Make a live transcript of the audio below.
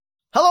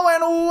Hello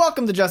and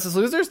welcome to Justice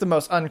Losers, the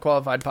most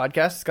unqualified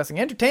podcast discussing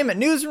entertainment,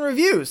 news, and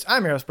reviews.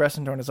 I'm your host,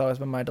 Preston, joined as always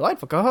by my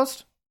delightful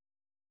co-host.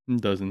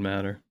 It doesn't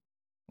matter.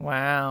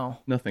 Wow.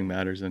 Nothing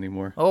matters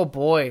anymore. Oh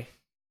boy.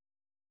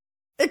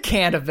 It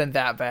can't have been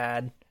that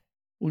bad.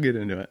 We'll get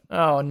into it.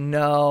 Oh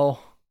no.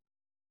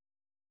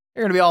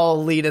 You're gonna be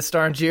all elitist,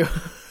 aren't you?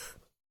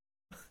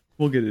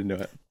 We'll get into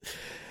it.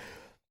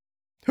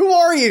 Who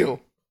are you?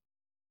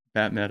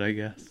 Batman, I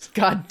guess.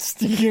 God,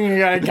 you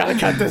gotta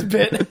cut this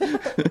bit.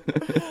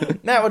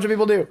 Matt, what do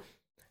people do?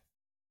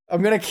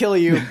 I'm gonna kill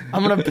you.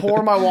 I'm gonna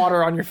pour my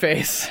water on your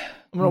face.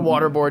 I'm gonna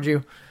waterboard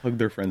you. Hug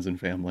their friends and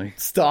family.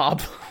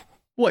 Stop.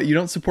 What, you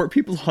don't support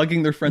people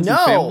hugging their friends No.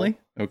 and family?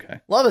 Okay.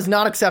 Love is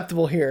not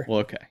acceptable here. Well,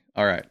 okay.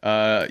 All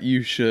right.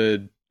 You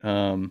should,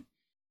 I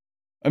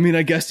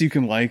guess you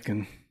can like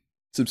and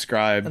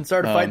subscribe. And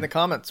start a fight in the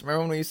comments.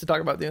 Remember when we used to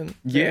talk about doing?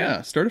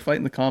 Yeah, start a fight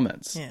in the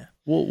comments. Yeah.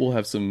 We'll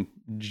have some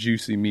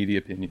juicy media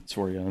opinions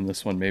for you on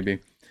this one, maybe.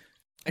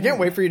 I can't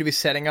wait for you to be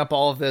setting up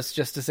all of this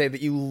just to say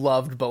that you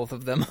loved both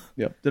of them.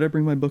 Yep. Did I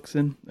bring my books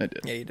in? I did.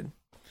 Yeah, you did.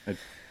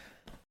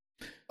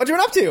 What you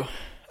been up to?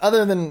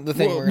 Other than the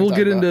thing we'll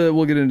get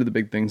into the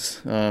big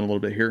things in a little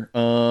bit here.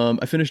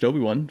 I finished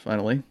Obi-Wan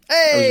finally.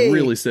 Hey! I was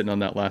really sitting on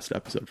that last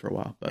episode for a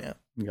while, but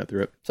we got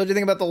through it. So what do you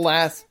think about the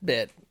last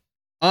bit?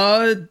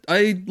 I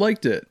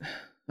liked it.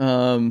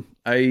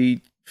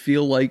 I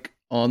feel like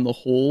on the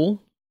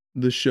whole,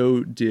 the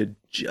show did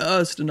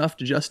just enough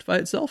to justify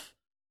itself.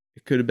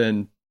 It could have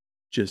been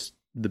just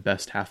the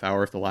best half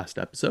hour of the last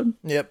episode.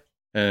 Yep.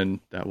 And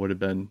that would have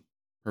been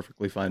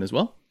perfectly fine as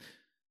well.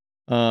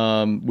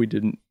 We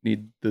didn't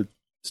need the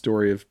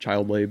story of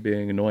Childlay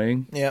being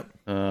annoying. Yep.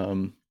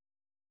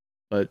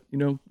 But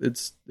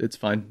it's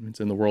fine.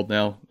 It's in the world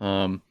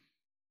now.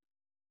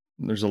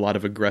 There's a lot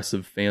of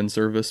aggressive fan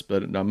service,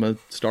 but I'm a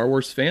Star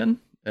Wars fan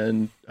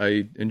and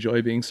I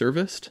enjoy being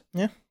serviced.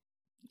 Yeah.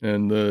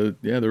 And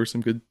there was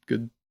some good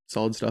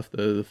solid stuff.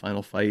 The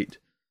final fight,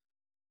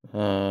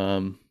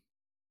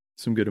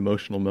 some good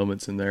emotional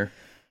moments in there.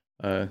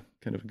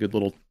 Kind of a good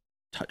little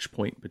touch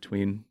point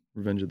between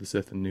Revenge of the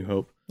Sith and New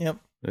Hope. Yep.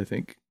 I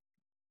think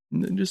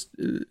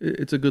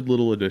it's a good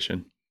little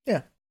addition.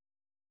 Yeah.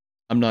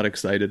 I'm not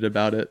excited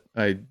about it.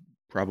 I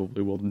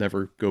probably will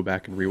never go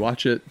back and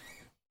rewatch it.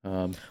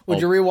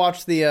 Would you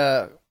rewatch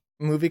the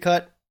movie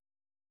cut?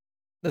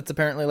 That's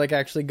apparently like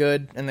actually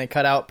good, and they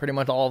cut out pretty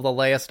much all of the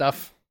Leia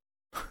stuff.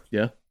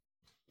 Yeah.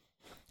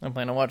 I'm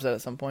planning to watch that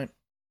at some point.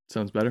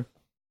 Sounds better.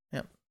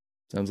 Yep.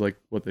 Sounds like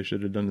what they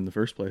should have done in the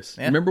first place.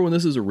 Yeah. Remember when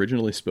this was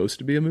originally supposed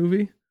to be a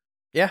movie?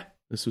 Yeah.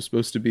 This was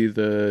supposed to be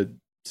the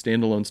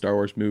standalone Star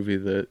Wars movie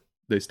that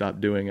they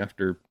stopped doing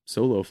after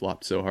Solo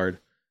flopped so hard.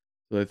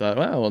 So they thought,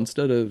 wow,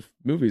 instead of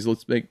movies,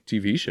 let's make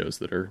TV shows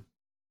that are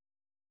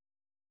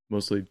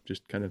mostly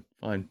just kind of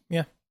fine.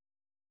 Yeah.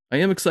 I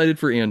am excited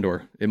for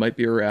Andor. It might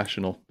be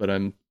irrational, but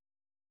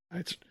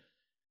it's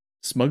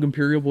smug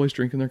Imperial boys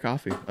drinking their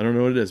coffee. I don't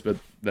know what it is, but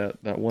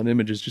that one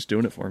image is just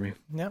doing it for me.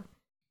 Yep.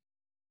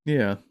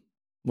 Yeah.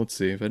 Let's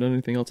see. Have I done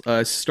anything else?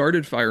 I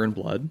started Fire and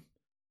Blood.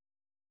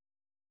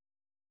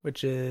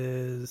 Which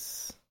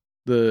is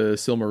the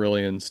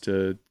Silmarillions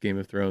to Game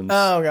of Thrones.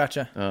 Oh,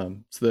 gotcha.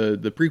 It's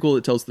the prequel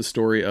that tells the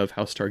story of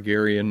House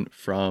Targaryen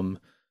from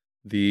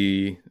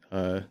the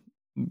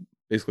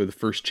basically the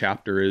first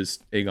chapter is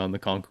Aegon the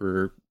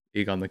Conqueror,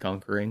 Aegon the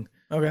Conquering.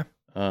 Okay.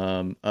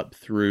 Up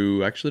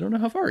through, actually I don't know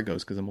how far it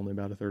goes because I'm only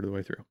about a third of the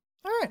way through.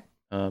 All right.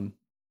 I'm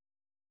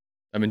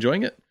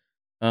enjoying it.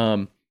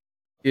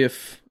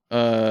 If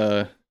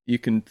you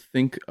can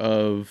think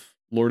of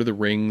Lord of the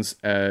Rings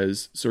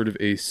as sort of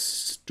a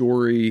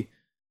story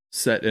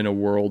set in a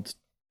world,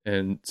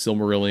 and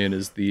Silmarillion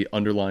is the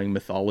underlying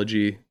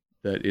mythology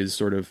that is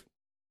sort of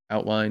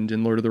outlined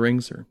in Lord of the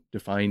Rings or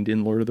defined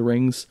in Lord of the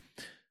Rings,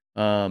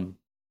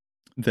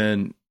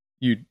 then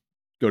you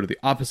go to the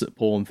opposite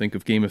pole and think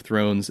of Game of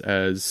Thrones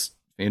as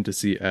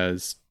fantasy,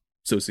 as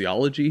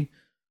sociology.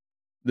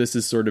 This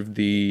is sort of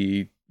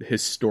the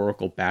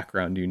historical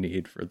background you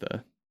need for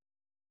the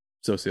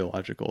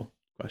sociological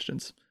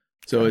questions.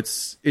 So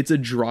it's a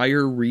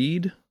drier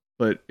read,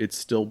 but it's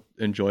still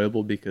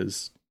enjoyable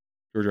because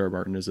George R. R.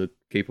 Martin is a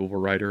capable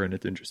writer and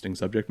it's interesting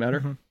subject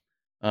matter.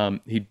 Mm-hmm.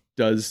 He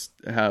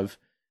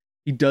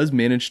does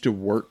manage to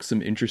work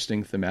some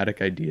interesting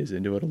thematic ideas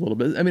into it a little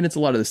bit. I mean, it's a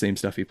lot of the same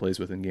stuff he plays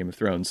with in Game of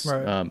Thrones,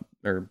 right.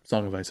 Or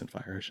Song of Ice and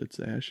Fire, I should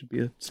say. I should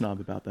be a snob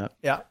about that.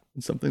 Yeah.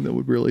 It's something that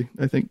would really,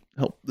 I think,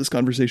 help this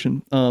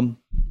conversation.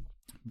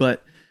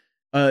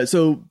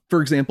 So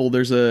for example,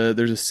 there's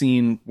a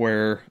scene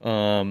where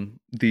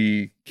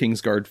the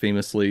Kingsguard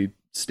famously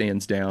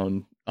stands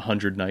down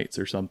 100 knights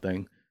or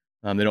something.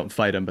 They don't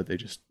fight them, but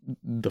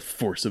the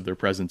force of their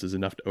presence is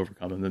enough to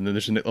overcome them. And then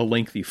there's a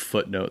lengthy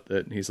footnote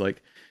that he's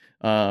like,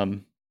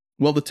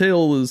 well, the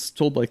tale is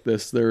told like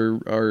this. There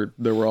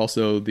were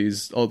also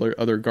these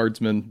other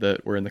guardsmen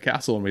that were in the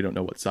castle, and we don't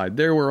know what side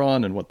they were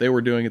on and what they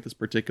were doing at this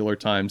particular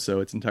time.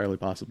 So it's entirely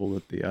possible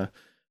that the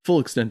full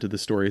extent of the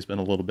story has been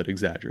a little bit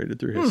exaggerated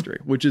through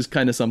history, which is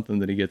kind of something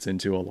that he gets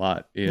into a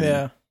lot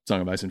in Song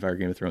of Ice and Fire,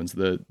 Game of Thrones,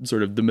 the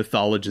sort of the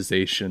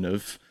mythologization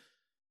of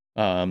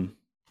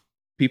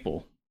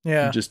people.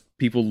 Yeah. Just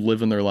people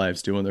living their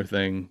lives, doing their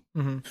thing,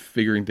 Mm-hmm.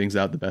 figuring things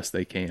out the best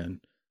they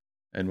can.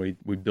 And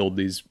we build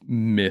these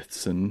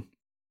myths and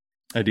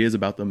ideas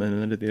about them,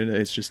 and then at the end of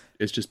the day,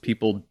 it's just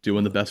people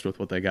doing the best with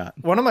what they got.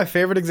 One of my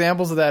favorite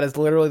examples of that is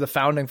literally the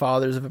founding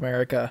fathers of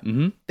America.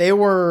 Mm-hmm. They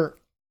were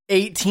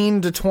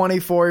 18 to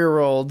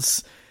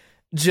 24-year-olds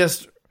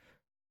just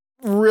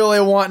really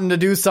wanting to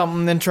do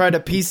something and try to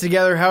piece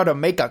together how to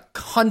make a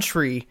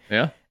country.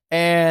 Yeah.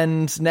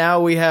 And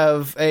now we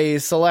have a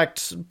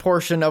select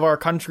portion of our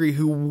country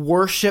who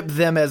worship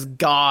them as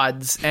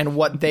gods, and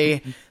what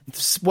they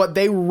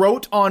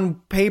wrote on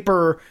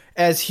paper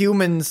as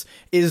humans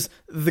is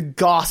the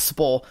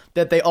gospel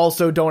that they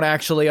also don't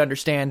actually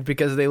understand,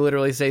 because they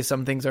literally say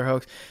some things are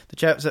hoax. The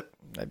chat said,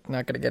 I'm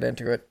not going to get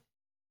into it.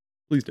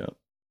 Please don't.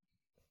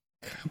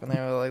 And they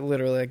were like,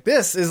 literally like,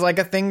 this is like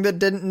a thing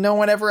that no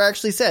one ever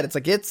actually said. It's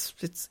like, it's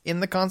in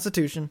the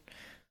Constitution.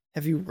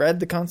 Have you read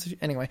the Constitution?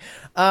 Anyway.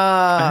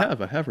 I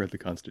have read the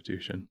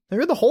Constitution. Have you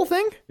read the whole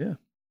thing? Yeah.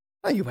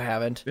 No, you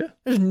haven't. Yeah.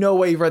 There's no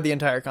way you've read the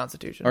entire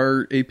Constitution.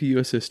 Our AP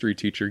US history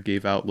teacher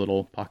gave out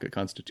little pocket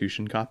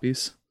Constitution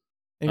copies.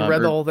 And you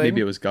read or the whole thing?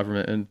 Maybe it was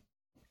government, and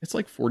it's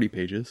like 40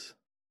 pages.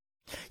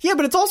 Yeah,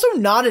 but it's also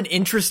not an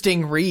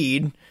interesting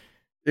read.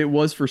 It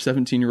was for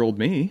 17-year-old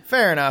me.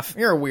 Fair enough.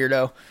 You're a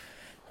weirdo.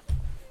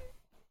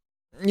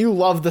 You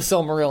love the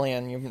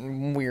Silmarillion, you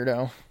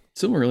weirdo.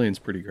 Silmarillion's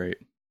pretty great.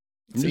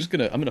 I'm See? just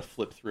gonna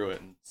flip through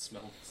it and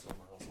smell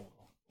the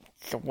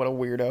Silmarillion. What a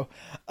weirdo.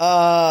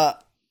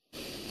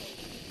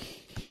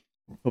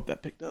 Hope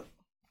that picked up.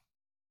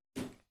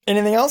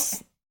 Anything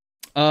else?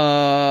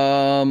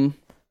 I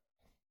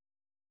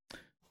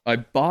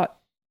bought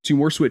 2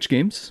 more Switch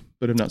games,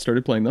 but have not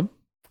started playing them.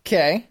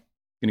 Okay.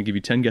 Gonna give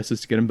you 10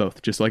 guesses to get them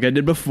both, just like I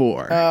did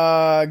before.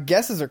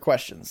 Guesses or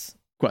questions?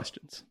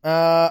 Questions.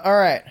 All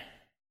right.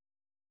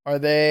 Are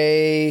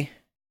they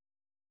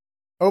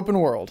open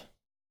world?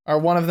 Are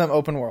one of them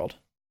open world?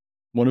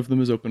 One of them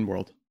is open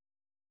world.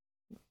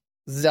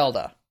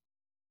 Zelda.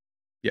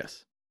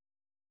 Yes.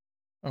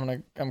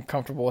 I'm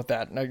comfortable with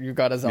that. No, you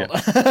got a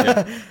Zelda.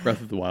 Yeah.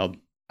 Breath of the Wild.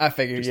 I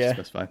figured, Just yeah. to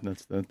specify.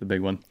 That's the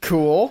big one.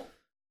 Cool.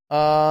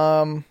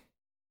 All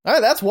right,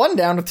 that's one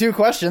down with 2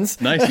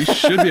 questions. Nice. You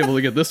should be able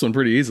to get this one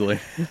pretty easily.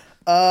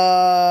 It's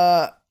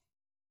not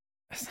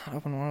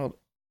open world.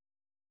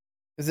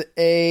 Is it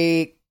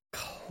a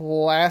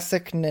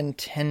classic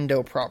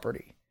Nintendo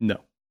property? No.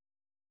 At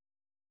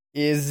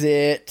Is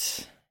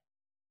it...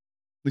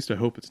 least I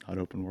hope it's not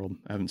open world.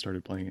 I haven't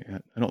started playing it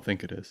yet. I don't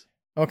think it is,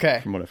 Okay,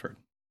 from what I've heard.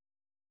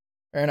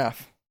 fair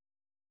enough.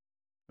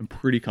 I'm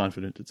pretty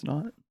confident it's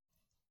not.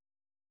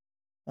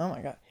 Oh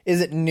my god.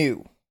 Is it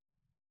new?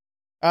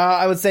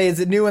 I would say, is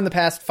it new in the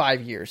past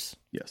 5 years?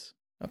 Yes.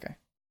 Okay.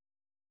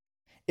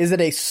 Is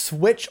it a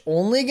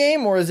Switch-only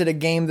game, or is it a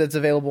game that's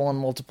available on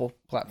multiple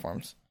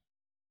platforms?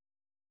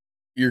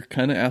 You're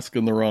kind of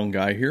asking the wrong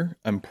guy here.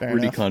 I'm Fair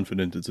pretty enough.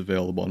 confident it's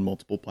available on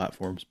multiple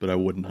platforms, but I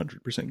wouldn't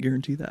 100%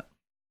 guarantee that.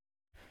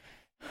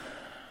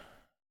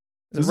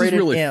 This is rated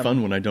really M?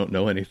 fun when I don't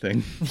know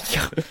anything.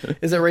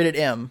 Is it rated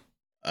M?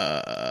 No.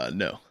 I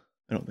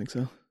don't think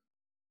so.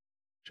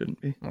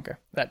 Shouldn't be. Okay,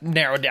 that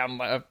narrowed down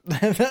by,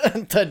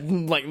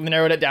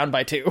 narrowed it down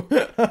by 2.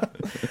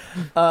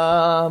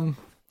 I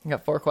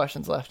got 4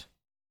 questions left.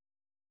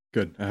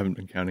 Good. I haven't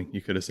been counting.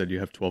 You could have said you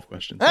have 12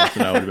 questions left,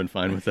 and I would have been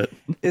fine with it.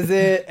 Is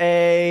it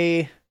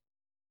a... You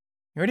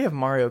already have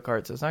Mario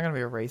Kart, so it's not going to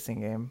be a racing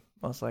game,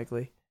 most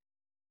likely.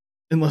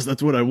 Unless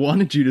that's what I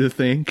wanted you to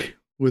think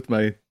with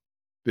my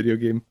video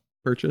game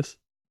purchase.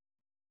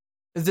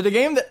 Is it a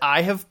game that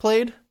I have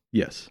played?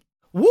 Yes.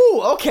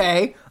 Woo,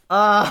 okay.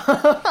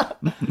 Oh,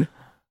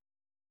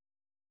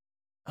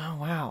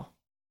 wow.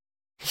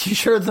 You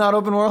sure it's not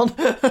open world?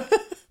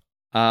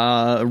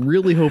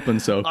 Really hoping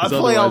so, I because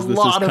play a otherwise this is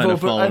lot of kind of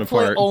open... falling I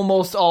play apart.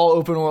 almost all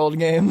open world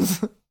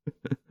games.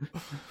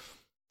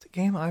 It's a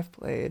game I've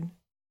played.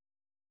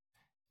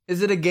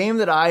 Is it a game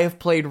that I have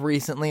played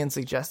recently and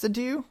suggested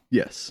to you?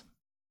 Yes.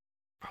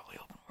 Probably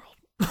open world.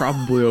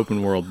 Probably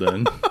open world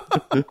then.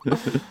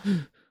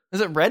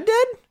 Is it Red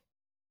Dead?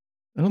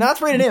 No,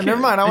 that's rated M. Never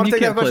mind. I want to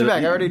take that question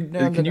back. I already.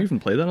 Can you even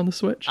play that on the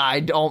Switch?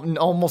 I don't.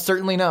 Almost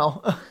certainly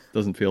no.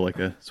 Doesn't feel like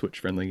a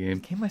Switch-friendly game.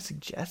 Game I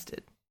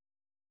suggested.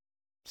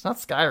 It's not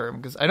Skyrim,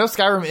 because I know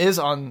Skyrim is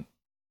on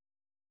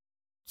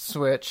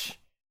Switch.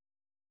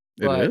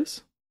 But- It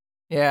is?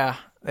 Yeah,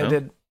 they Oh.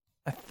 did.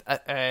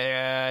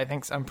 I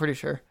think so. I'm pretty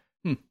sure.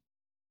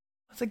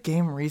 What's a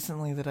game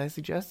recently that I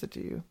suggested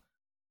to you?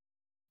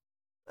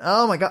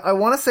 Oh my god, I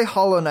want to say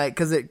Hollow Knight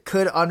because it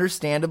could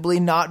understandably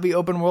not be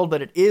open world,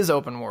 but it is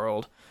open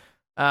world.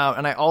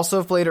 And I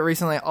also played it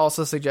recently. I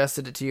also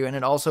suggested it to you, and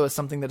it also is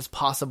something that is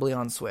possibly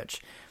on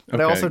Switch. But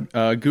Okay. I also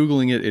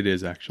Googling it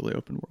is actually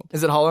open world.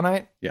 is it Hollow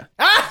Knight? Yeah.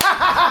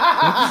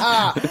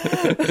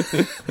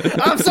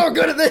 I'm so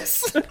good at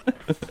this.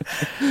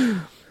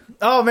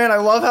 Oh man, I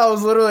love how it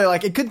was literally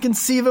like it could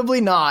conceivably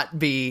not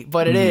be,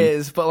 but it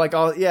is. But like,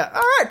 all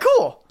right,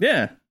 cool.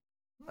 Yeah.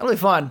 That'll be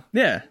fun.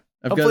 Yeah.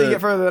 Hopefully you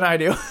get further than I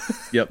do.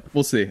 Yep,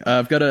 we'll see.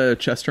 I've got a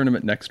chess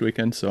tournament next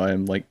weekend, so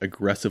I'm like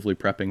aggressively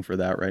prepping for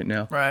that right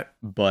now. Right.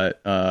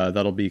 But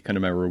that'll be kind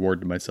of my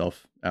reward to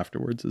myself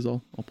afterwards.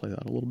 I'll play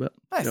that a little bit.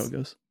 Nice. See how it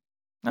goes.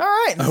 All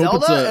right, I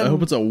Zelda.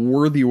 hope it's a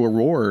worthy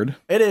reward.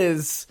 It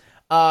is.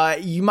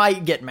 You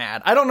might get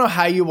mad. I don't know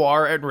how you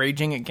are at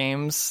raging at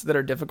games that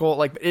are difficult.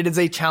 Like, it is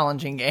a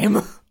challenging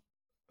game.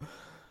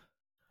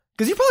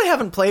 Because you probably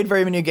haven't played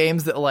very many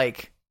games that,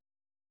 like,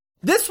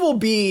 this will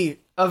be,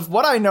 of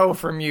what I know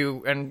from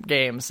you and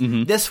games,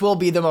 this will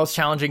be the most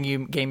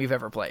challenging game you've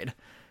ever played.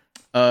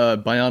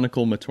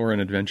 Bionicle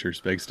Matoran Adventures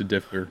begs to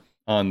differ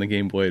on the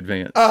Game Boy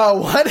Advance.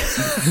 Oh, what?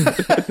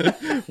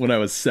 When I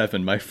was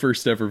 7, my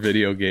first ever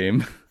video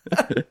game.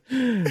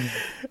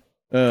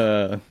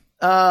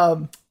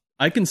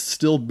 I can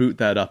still boot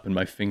that up and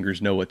my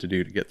fingers know what to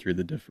do to get through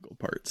the difficult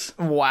parts.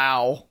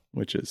 Wow.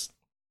 Which is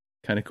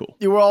kind of cool.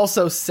 You were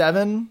also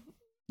 7?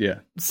 Yeah.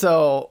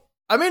 So,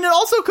 I mean, it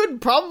also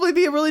could probably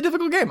be a really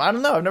difficult game. I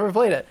don't know. I've never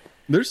played it.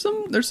 There's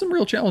some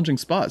real challenging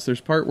spots.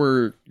 There's part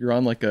where you're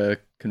on like a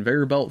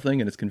conveyor belt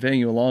thing and it's conveying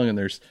you along and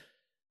there's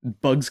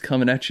bugs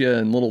coming at you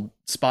and little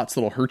spots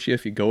that'll hurt you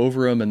if you go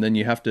over them, and then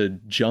you have to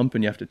jump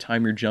and you have to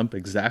time your jump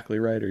exactly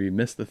right or you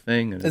miss the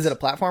thing. And is it a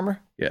platformer?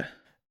 Yeah.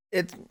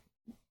 It's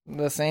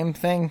the same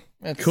thing.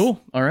 It's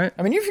cool. All right.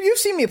 I mean, you've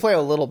seen me play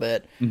a little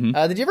bit.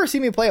 Did you ever see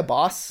me play a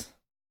boss?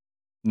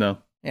 No.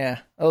 Yeah,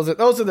 those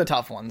are the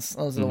tough ones.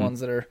 Those are the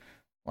ones that are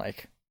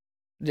like,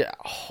 yeah,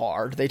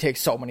 hard. They take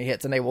so many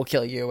hits and they will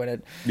kill you.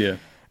 And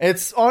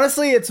it's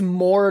honestly, it's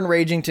more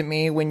enraging to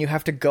me when you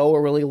have to go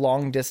a really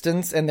long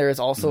distance and there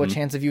is also a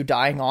chance of you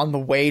dying on the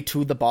way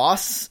to the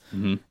boss.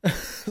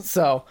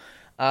 So,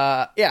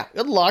 yeah,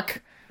 good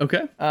luck.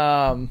 Okay.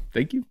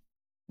 Thank you.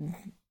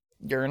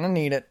 You're gonna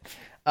need it.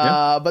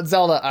 But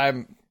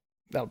Zelda,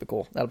 that'll be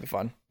cool. That'll be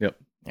fun. Yep.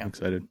 Yeah. I'm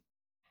excited.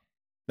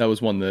 That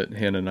was one that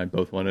Hannah and I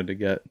both wanted to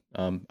get.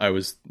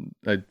 I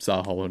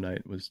saw Hollow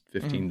Knight was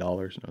 $15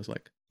 and I was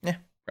like, yeah,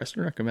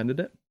 Preston recommended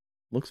it.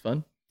 Looks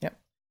fun. Yep.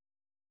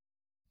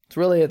 It's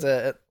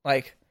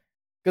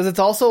because it's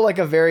also like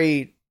a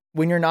very,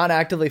 when you're not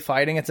actively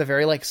fighting, it's a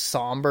very like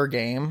somber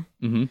game.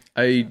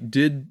 I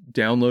did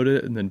download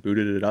it and then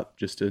booted it up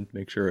just to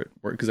make sure it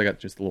worked because I got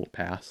just a little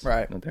pass,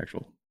 right? Not the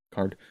actual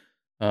card.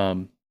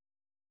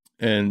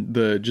 And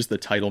the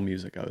title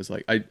music, I was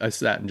like, I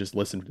sat and just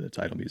listened to the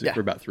title music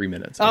for about 3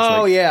 minutes.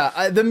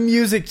 The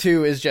music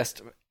too is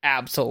just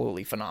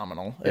absolutely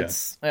phenomenal.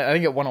 It's I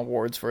think it won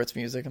awards for its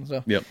music and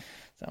stuff. Yep.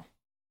 So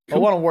it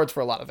won awards for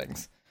a lot of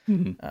things.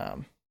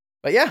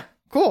 But yeah,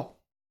 cool.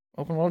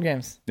 Open world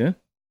games. Yeah.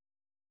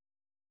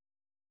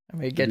 I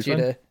may get you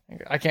to.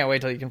 I can't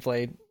wait till you can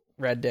play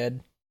Red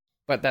Dead,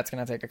 but that's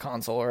gonna take a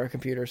console or a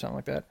computer or something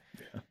like that.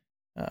 Yeah.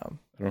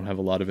 I don't have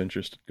a lot of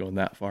interest going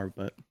that far,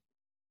 but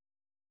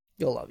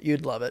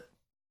you'd love it.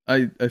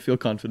 I feel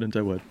confident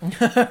I would.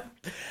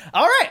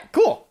 All right,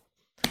 cool.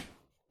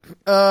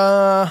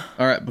 All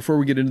right, before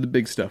we get into the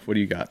big stuff, what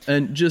do you got?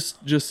 And just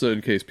so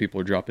in case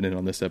people are dropping in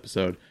on this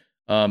episode,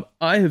 I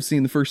have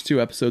seen the first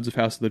 2 episodes of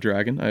House of the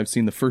Dragon. I have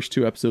seen the first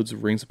 2 episodes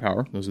of Rings of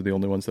Power. Those are the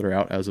only ones that are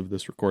out as of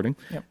this recording.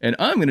 Yep. And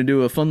I'm going to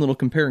do a fun little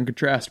compare and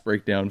contrast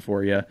breakdown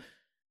for you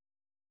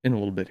in a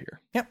little bit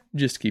here. Yep.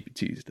 Just to keep you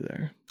teased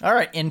there. All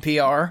right,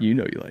 NPR. You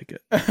know you like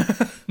it.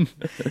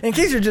 In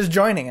case you're just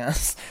joining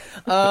us.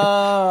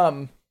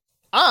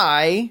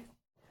 I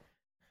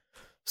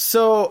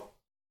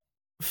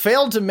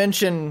failed to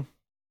mention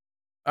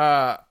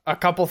a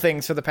couple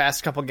things for the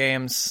past couple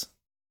games.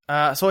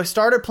 So I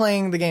started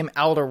playing the game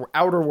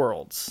Outer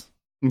Worlds.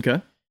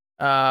 Okay.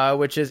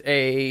 Which is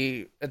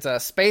it's a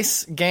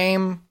space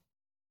game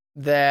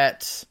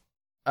that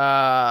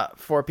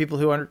for people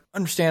who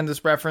understand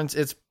this reference,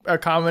 it's a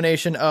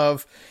combination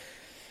of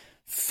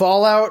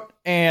Fallout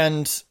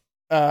and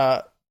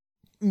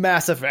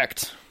Mass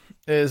Effect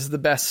is the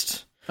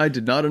best. I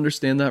did not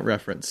understand that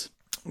reference.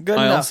 Good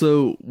I enough.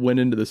 also went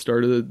into the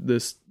start of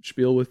this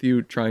spiel with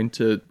you trying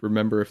to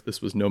remember if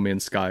this was No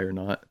Man's Sky or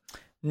not.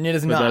 It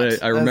is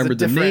not. I remembered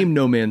the name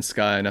No Man's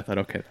Sky, and I thought,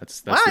 okay,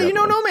 that's wow, you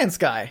know No Man's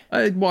Sky.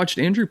 I watched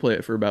Andrew play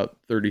it for about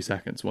 30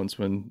 seconds once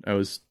when I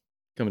was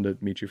coming to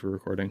meet you for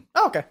recording.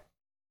 Oh, okay.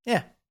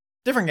 Yeah.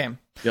 Different game.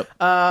 Yep.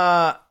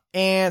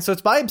 And so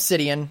it's by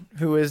Obsidian,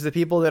 who is the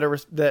people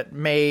that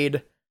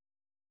made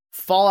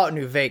Fallout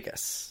New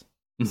Vegas.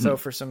 So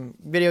for some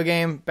video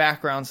game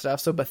background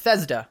stuff. So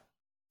Bethesda,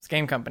 it's a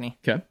game company.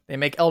 Okay. They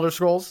make Elder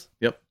Scrolls.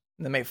 Yep.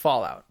 And they make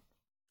Fallout.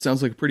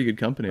 Sounds like a pretty good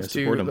company. I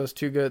support them. Those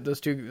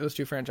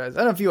two franchises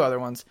and a few other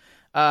ones.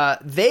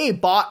 They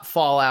bought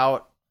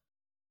Fallout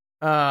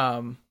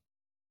from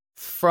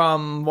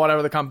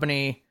whatever the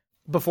company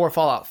before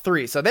Fallout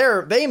 3. So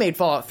they made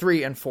Fallout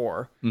 3 and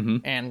 4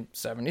 and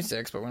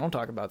 76, but we don't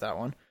talk about that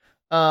one.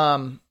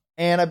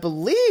 And I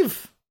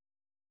believe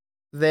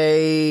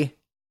they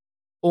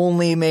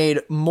only made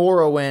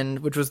Morrowind,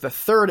 which was the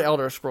third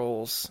Elder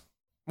Scrolls.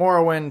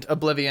 Morrowind,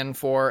 Oblivion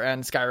 4,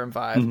 and Skyrim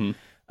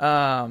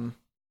 5.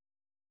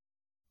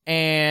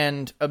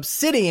 And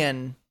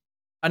Obsidian,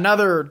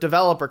 another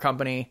developer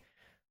company,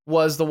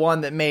 was the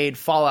one that made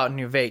Fallout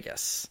New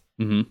Vegas.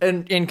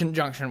 and in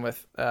conjunction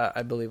with,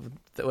 I believe,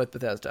 with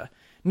Bethesda.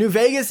 New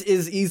Vegas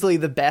is easily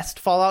the best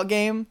Fallout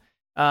game,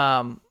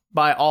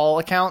 by all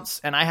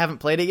accounts, and I haven't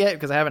played it yet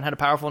because I haven't had a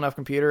powerful enough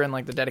computer and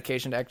like the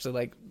dedication to actually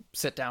like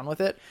sit down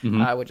with it,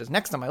 which is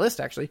next on my list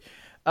actually.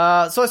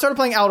 So I started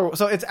playing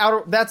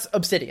that's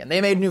Obsidian.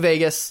 They made New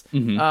Vegas.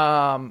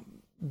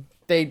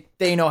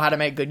 They know how to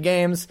make good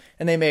games,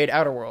 and they made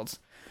Outer Worlds.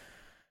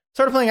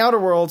 Started playing Outer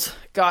Worlds,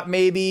 got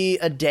maybe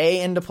a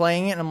day into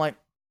playing it, and I'm like,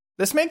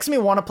 this makes me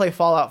want to play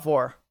Fallout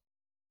 4.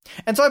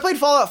 And so I played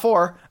Fallout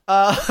 4,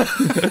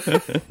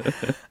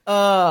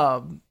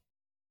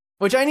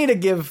 which I need to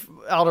give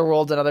Outer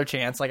Worlds another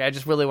chance. Like, I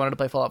just really wanted to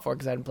play Fallout 4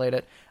 because I hadn't played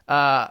it.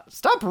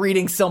 Stop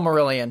reading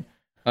Silmarillion.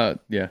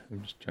 Yeah,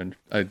 I'm just trying to,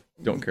 I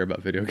don't care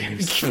about video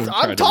games.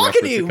 I'm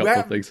talking to you.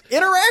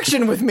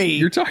 Interaction with me.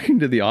 You're talking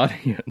to the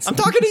audience. I'm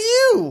talking to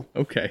you.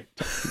 Okay,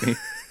 talk to me.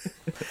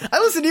 I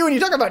listen to you when you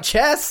talk about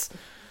chess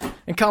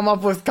and come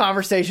up with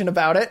conversation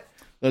about it.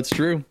 That's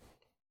true.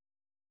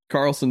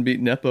 Carlson beat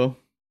Nepo.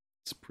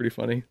 It's pretty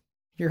funny.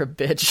 You're a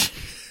bitch.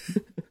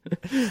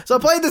 So I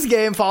played this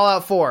game,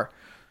 Fallout 4.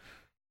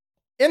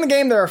 In the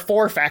game, there are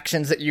 4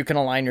 factions that you can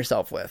align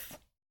yourself with.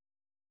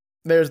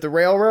 There's the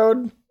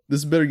Railroad.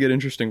 This better get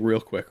interesting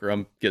real quick, or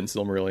I'm getting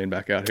Silmarillion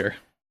back out here.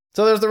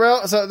 So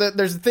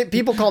there's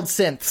people called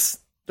synths.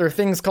 There are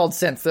things called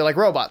synths. They're like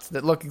robots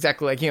that look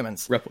exactly like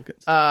humans.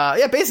 Replicants.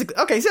 Yeah, basically.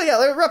 Okay, so yeah,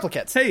 they're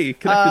replicates. Hey,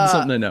 connected to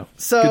something I know.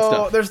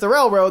 So there's the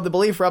Railroad, the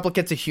belief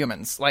replicates of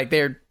humans. Like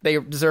they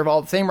deserve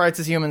all the same rights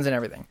as humans and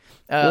everything.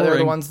 They're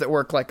the ones that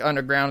work like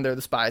underground. They're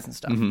the spies and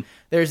stuff.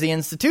 There's the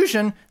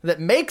institution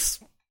that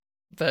makes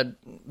the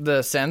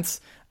synths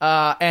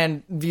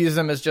and views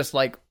them as just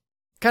like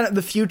kind of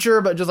the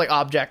future, but just like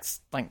objects,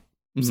 like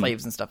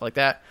slaves and stuff like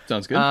that.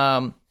 Sounds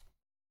good.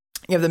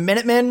 You have the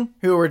Minutemen,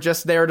 who are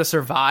just there to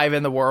survive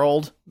in the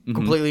world,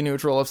 completely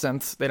neutral of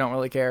synths. They don't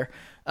really care.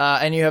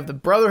 And you have the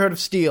Brotherhood of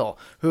Steel,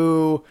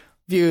 who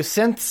view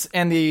synths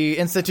and the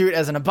Institute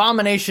as an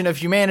abomination of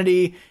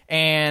humanity,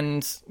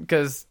 and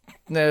because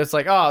it's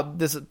like,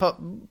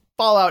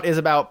 Fallout is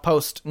about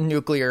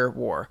post-nuclear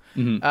war.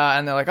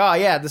 And they're like, oh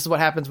yeah, this is what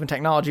happens when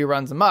technology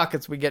runs amok.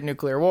 We get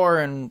nuclear war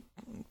and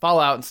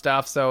Fallout and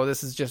stuff, so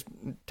this is just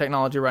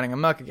technology running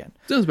amok again.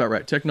 Sounds about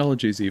right.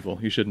 Technology is evil.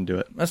 You shouldn't do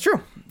it. That's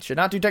true. You should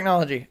not do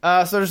technology.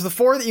 So there's the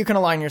 4 that you can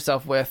align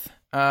yourself with,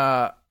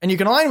 and you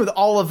can align with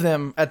all of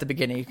them at the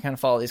beginning. You can kind of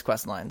follow these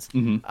quest lines.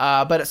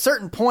 But at a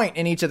certain point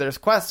in each of those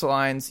quest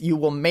lines, you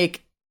will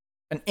make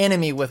an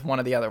enemy with one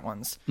of the other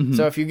ones.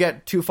 So if you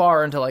get too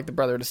far into like the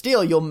Brotherhood of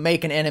Steel, you'll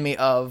make an enemy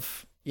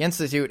of the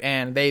Institute,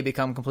 and they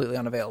become completely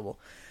unavailable.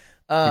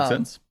 Makes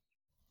sense.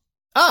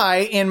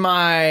 In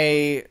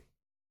my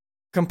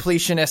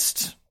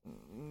completionist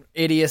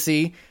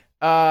idiocy,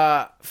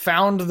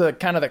 found the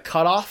kind of the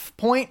cutoff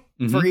point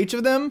for each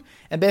of them,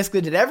 and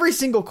basically did every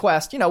single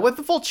quest, with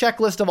the full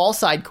checklist of all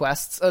side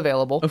quests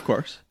available. Of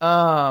course.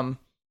 And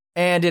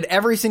did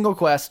every single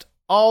quest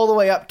all the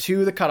way up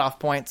to the cutoff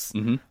points,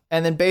 and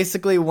then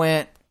basically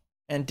went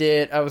and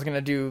I was going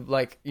to do,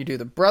 like, you do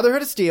the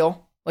Brotherhood of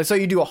Steel, like, so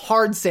you do a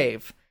hard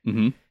save.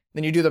 Then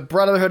you do the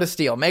Brotherhood of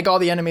Steel, make all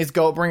the enemies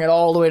go, bring it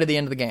all the way to the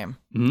end of the game.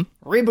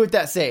 Reboot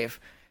that save.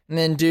 And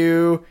then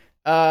do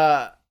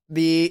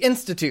the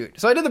Institute.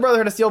 So I did the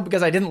Brotherhood of Steel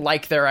because I didn't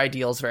like their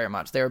ideals very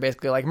much. They were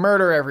basically like,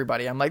 murder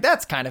everybody. I'm like,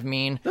 that's kind of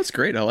mean. That's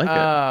great. I like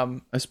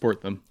it. I support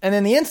them. And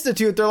then the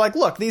Institute, they're like,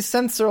 look, these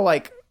synths are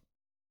like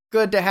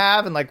good to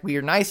have, and like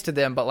we're nice to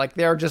them, but like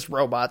they're just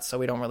robots, so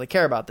we don't really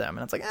care about them.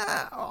 And it's like,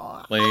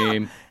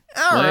 lame.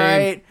 All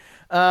right.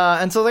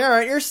 And so like, all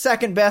right, you're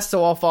second best,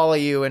 so I'll follow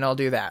you and I'll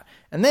do that.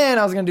 And then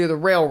I was going to do the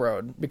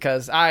Railroad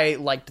because I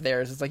liked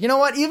theirs. It's like, you know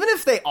what? Even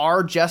if they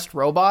are just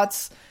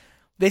robots,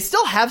 they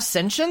still have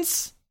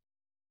sentience,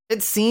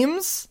 it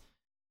seems,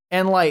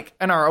 and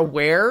are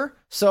aware.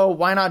 So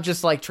why not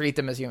just like treat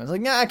them as humans?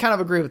 Like, yeah, I kind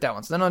of agree with that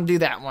one. So then I'll do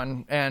that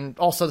one, and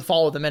also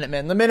follow the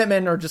Minutemen. The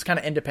Minutemen are just kind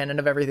of independent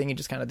of everything. You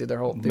just kind of do their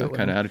whole. That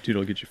kind of attitude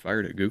will get you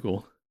fired at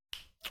Google.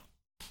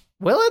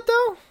 Will it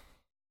though?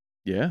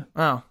 Yeah.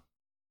 Oh,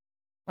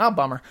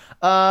 bummer.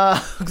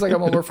 Looks like I'm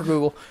gonna work for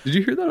Google. Did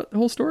you hear that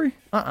whole story?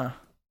 Guy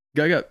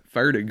got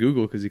fired at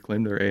Google because he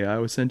claimed their AI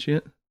was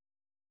sentient.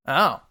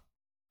 Oh.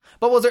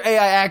 But was their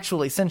AI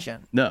actually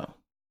sentient? No.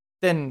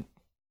 Then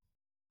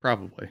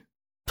probably.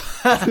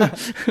 Well,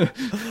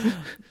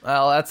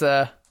 that's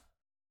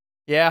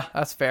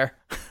fair.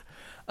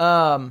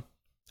 I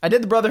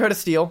did the Brotherhood of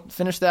Steel,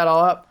 finished that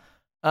all up.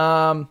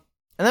 And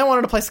then I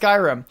wanted to play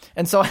Skyrim.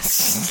 And so I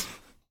started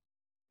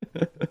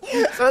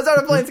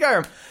playing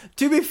Skyrim.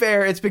 To be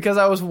fair, it's because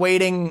I was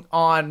waiting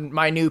on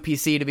my new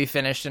PC to be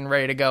finished and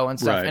ready to go and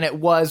stuff. Right. And it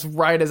was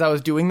right as I was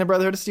doing the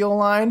Brotherhood of Steel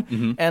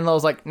line. And I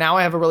was like, now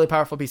I have a really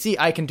powerful PC.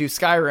 I can do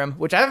Skyrim,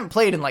 which I haven't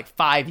played in like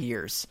 5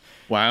 years.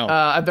 Wow.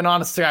 I've been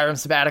on a Skyrim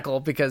sabbatical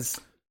because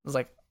I was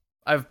like,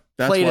 I've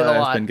played it a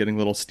lot. I've been getting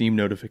little Steam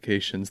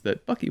notifications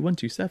that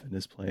Bucky127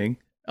 is playing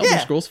Elder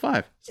Scrolls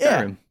 5 Skyrim.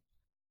 Yeah.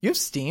 You have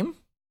Steam?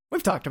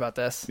 We've talked about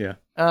this. Yeah.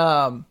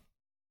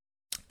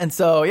 And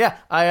so, yeah,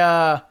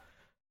 I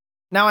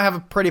now I have a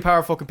pretty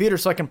powerful computer,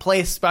 so I can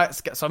play. So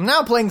I'm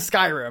now playing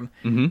Skyrim,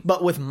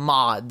 but with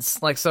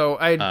mods. Like, so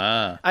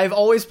I've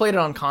always played it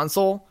on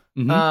console,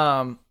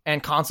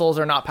 and consoles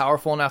are not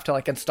powerful enough to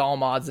like install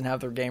mods and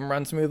have their game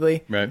run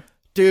smoothly. Right.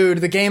 Dude,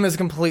 the game is a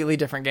completely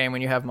different game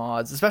when you have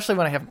mods, especially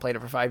when I haven't played it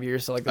for 5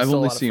 years. So like, I've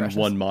only seen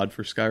one mod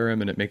for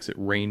Skyrim, and it makes it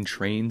rain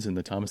trains in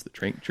the Thomas the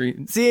Tank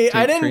Tree. See,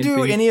 I didn't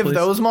do any of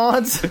those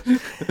mods.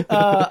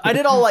 I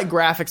did all like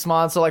graphics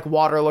mods, so like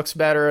water looks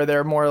better.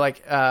 They're more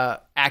like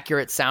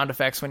accurate sound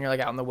effects when you're like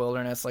out in the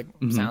wilderness, like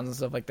sounds and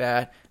stuff like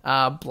that.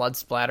 Blood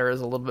splatter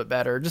is a little bit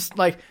better. Just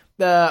like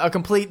a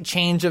complete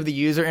change of the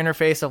user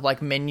interface of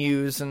like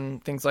menus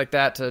and things like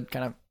that to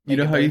kind of. You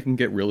know how you can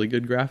get really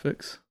good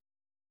graphics?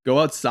 Go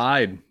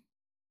outside.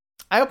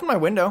 I open my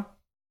window,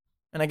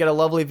 and I get a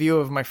lovely view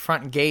of my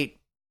front gate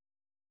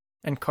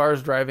and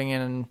cars driving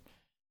in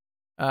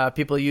and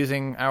people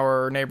using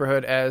our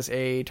neighborhood as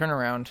a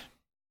turnaround.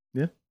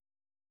 Yeah.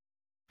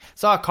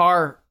 Saw a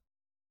car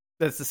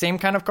that's the same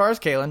kind of car as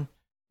Kaylin.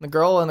 The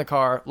girl in the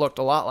car looked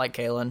a lot like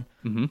Kaylin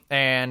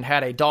and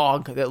had a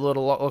dog that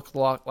looked a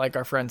lot like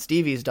our friend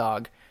Stevie's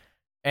dog.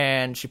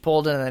 And she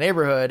pulled into the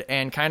neighborhood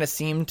and kind of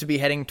seemed to be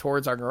heading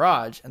towards our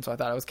garage. And so I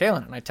thought it was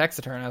Kaylin. And I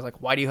texted her and I was like,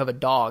 why do you have a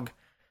dog?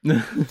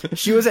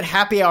 She was at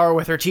happy hour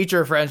with her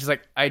teacher friend. She's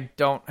like, I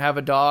don't have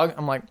a dog.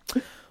 I'm like,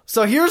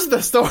 so here's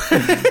the story.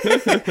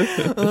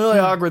 A really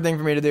awkward thing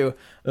for me to do.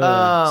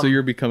 So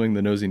you're becoming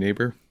the nosy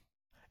neighbor?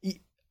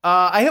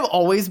 I have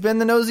always been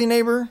the nosy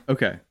neighbor.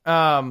 Okay.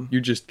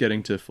 You're just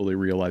getting to fully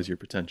realize your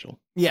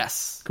potential.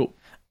 Yes. Cool.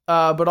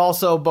 But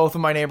also both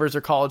of my neighbors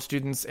are college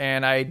students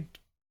and I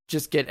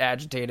just get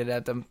agitated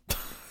at them.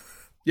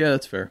 Yeah,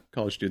 that's fair.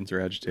 College students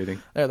are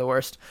agitating. They're the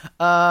worst.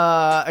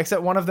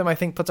 Except one of them, I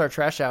think, puts our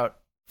trash out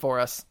for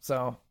us.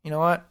 So, you know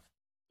what?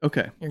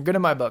 Okay. You're good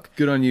in my book.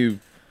 Good on you,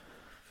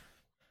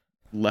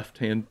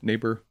 left-hand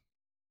neighbor.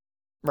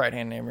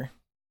 Right-hand neighbor.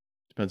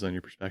 Depends on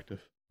your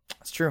perspective.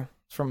 That's true.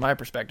 It's from my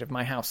perspective,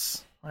 my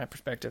house. My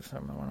perspective.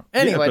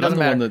 Anyway, but it doesn't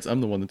matter.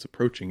 I'm the one that's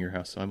approaching your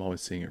house, so I'm always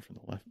seeing it from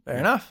the left. Fair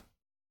enough.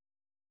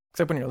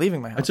 Except when you're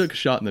leaving my house. I took a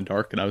shot in the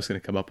dark, and I was going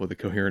to come up with a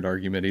coherent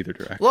argument either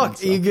direction. Look,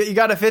 so. you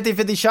got a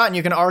 50-50 shot, and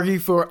you can argue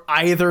for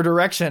either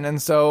direction,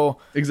 and so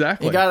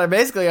exactly, you got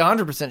basically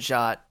 100%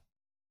 shot.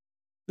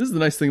 This is the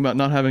nice thing about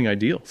not having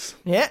ideals.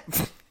 Yeah.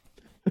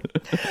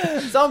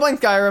 So I'm playing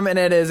Skyrim, and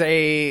it is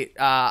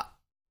a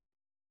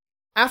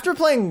after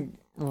playing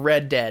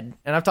Red Dead,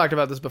 and I've talked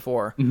about this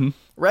before.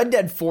 Red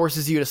Dead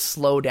forces you to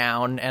slow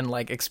down and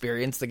like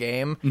experience the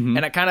game, and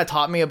it kind of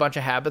taught me a bunch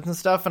of habits and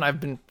stuff. And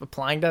I've been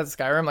applying that to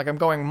Skyrim. Like I'm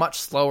going much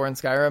slower in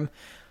Skyrim.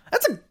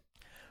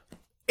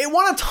 It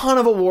won a ton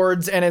of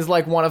awards and is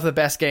like one of the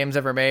best games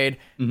ever made.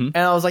 And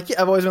I was like,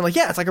 yeah, I've always been like,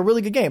 yeah, it's like a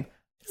really good game.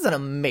 This is an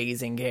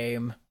amazing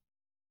game.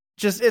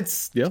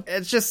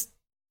 It's just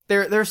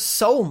there's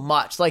so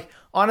much. Like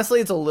honestly,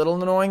 it's a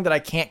little annoying that I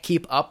can't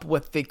keep up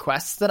with the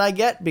quests that I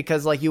get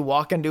because like you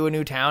walk into a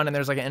new town and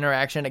there's like an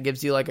interaction. It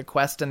gives you like a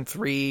quest and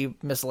 3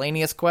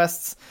 miscellaneous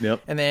quests.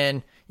 Yep. And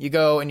then you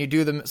go and you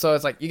do them. So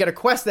it's like you get a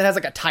quest that has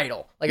like a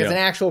title, like it's an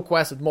actual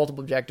quest with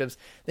multiple objectives.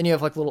 Then you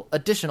have like little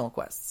additional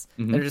quests.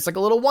 They're just like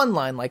a little one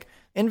line, like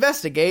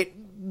investigate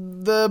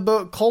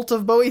the cult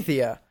of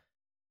Boethia.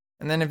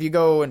 And then if you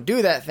go and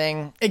do that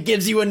thing, it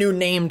gives you a new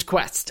named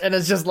quest. And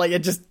it's just like,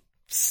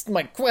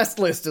 my quest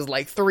list is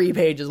like 3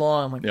 pages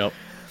long. I'm like, yep.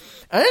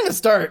 I need to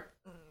start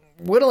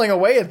whittling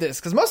away at this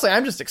because mostly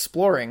I'm just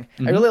exploring.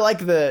 I really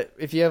like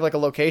if you have like a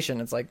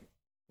location, it's like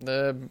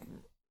the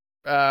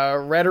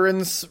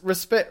Veterans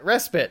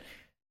Respite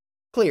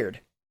cleared.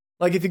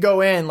 Like if you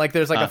go in, like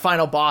there's like a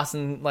final boss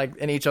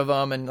in each of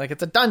them, and like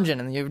it's a dungeon,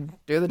 and you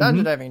do the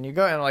dungeon diving, and you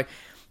go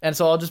and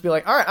so I'll just be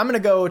like, all right, I'm gonna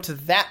go to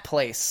that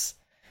place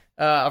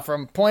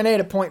from point A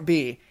to point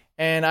B,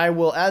 and I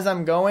will as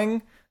I'm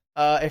going.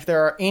 If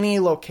there are any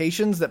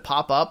locations that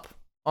pop up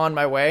on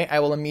my way,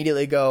 I will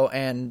immediately go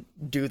and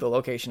do the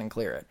location and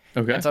clear it.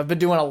 Okay. And so I've been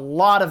doing a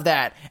lot of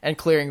that and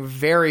clearing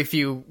very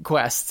few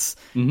quests.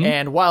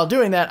 And while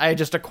doing that, I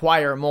just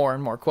acquire more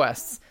and more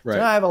quests. Right.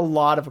 So I have a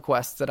lot of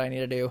quests that I need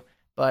to do.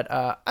 But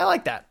I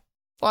like that.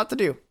 It's a lot to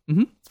do.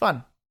 It's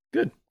fun.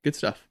 Good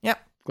stuff. Yep.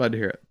 Glad to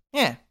hear it.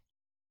 Yeah.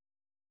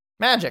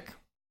 Magic.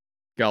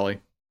 Golly.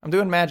 I'm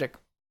doing magic.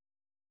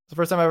 It's the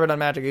first time I've ever done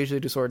magic. I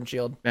usually do Sword and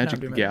Shield. Magic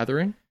the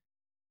Gathering?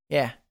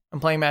 Yeah, I'm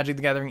playing Magic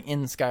the Gathering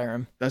in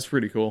Skyrim. That's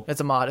pretty cool.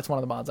 It's a mod. It's one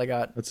of the mods I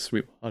got. That's a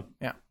sweet mod.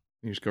 Yeah.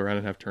 You just go around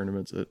and have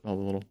tournaments at all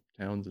the little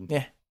towns and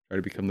try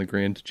to become the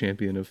grand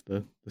champion of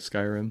the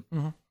Skyrim.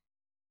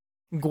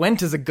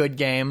 Gwent is a good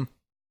game.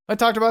 I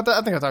talked about that.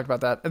 I think I talked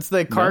about that. It's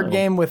the card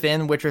game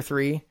within Witcher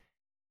 3.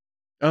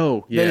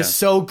 Oh, yeah. That is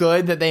so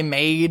good that they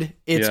made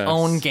its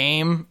own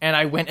game, and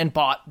I went and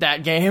bought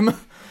that game.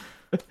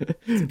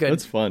 It's good.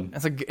 That's fun.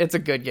 It's a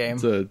good game.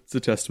 It's a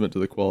testament to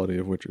the quality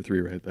of Witcher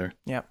 3 right there.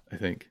 Yeah. I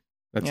think.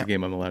 That's a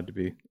game I'm allowed to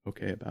be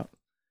okay about.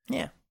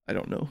 Yeah. I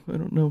don't know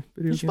video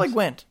games. Just play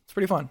Gwent. It's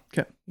pretty fun.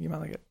 Okay. You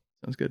might like it.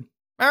 Sounds good.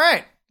 All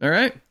right.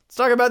 Let's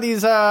talk about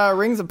these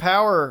Rings of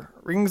Power,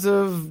 Rings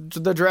of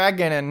the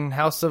Dragon, and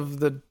House of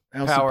the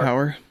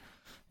Power.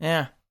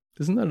 Yeah.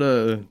 Isn't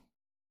that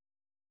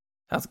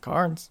House of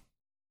Cards.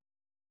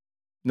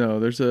 No,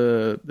 there's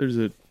a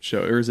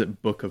show, or is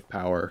it Book of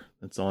Power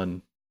that's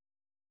on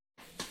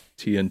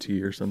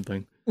TNT or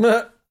something?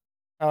 Oh,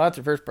 that's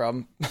your first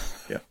problem.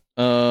 Yeah.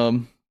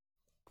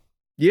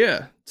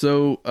 Yeah.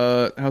 So,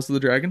 House of the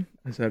Dragon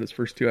has had its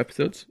first 2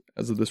 episodes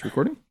as of this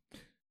recording.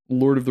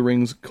 Lord of the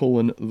Rings: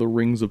 The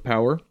Rings of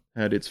Power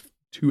had its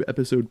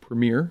 2-episode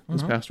premiere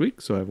this past week,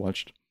 so I've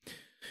watched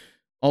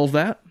all of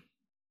that.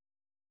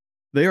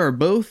 They are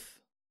both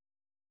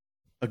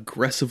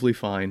aggressively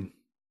fine.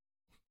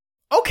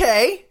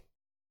 Okay.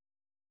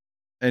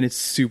 And it's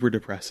super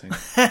depressing.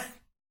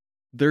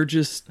 They're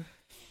just...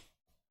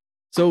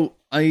 So,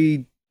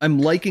 I'm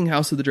liking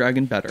House of the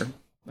Dragon better.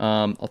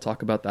 I'll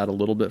talk about that a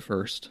little bit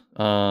first.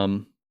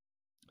 So,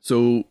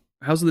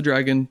 House of the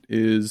Dragon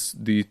is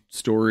the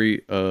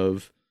story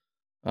of...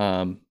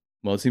 well,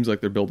 it seems like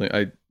they're building...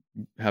 I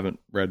haven't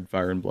read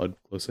Fire and Blood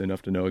closely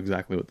enough to know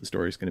exactly what the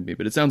story is going to be,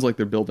 but it sounds like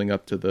they're building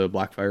up to the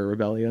Blackfire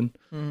Rebellion.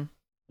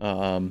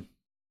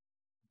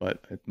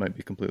 But I might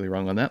be completely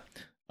wrong on that.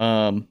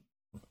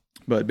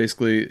 But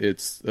basically,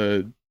 it's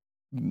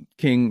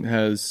king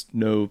has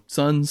no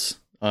sons,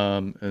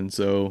 and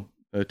so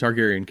a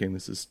Targaryen king.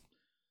 This is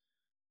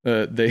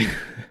they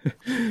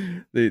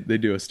they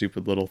do a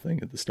stupid little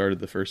thing at the start of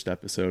the first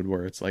episode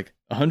where it's like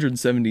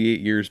 178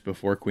 years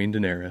before Queen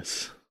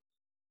Daenerys.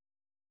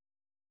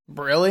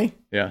 Really?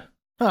 Yeah.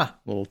 Huh.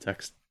 Little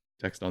text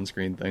on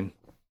screen thing.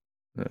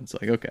 And it's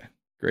like, okay,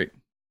 great.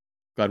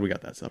 Glad we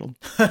got that settled.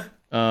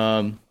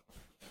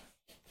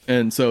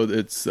 And so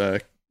it's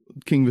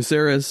King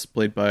Viserys,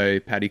 played by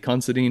Paddy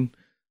Considine,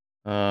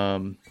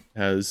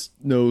 has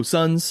no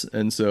sons,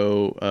 and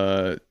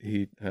so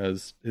he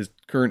has his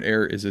current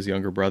heir is his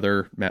younger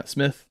brother, Matt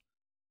Smith,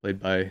 played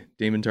by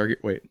Daemon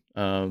Targaryen.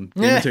 Daemon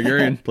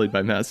Targaryen, played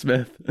by Matt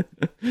Smith.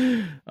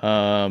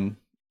 And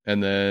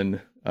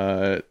then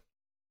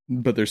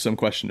but there's some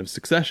question of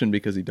succession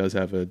because he does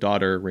have a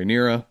daughter,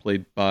 Rhaenyra,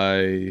 played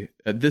by,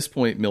 at this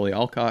point, Millie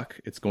Alcock.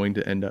 It's going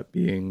to end up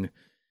being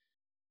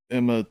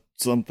Emma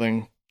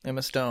something.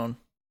 Emma Stone.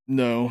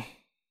 No.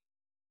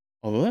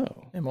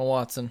 Although. Emma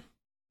Watson.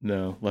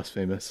 No, less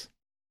famous.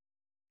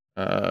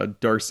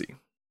 Darcy.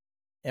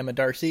 Emma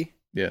Darcy?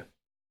 Yeah.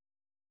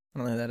 I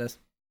don't know who that is.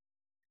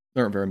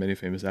 There aren't very many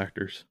famous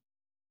actors.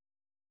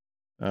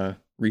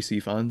 Rhys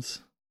Ifans.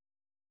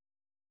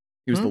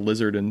 He was the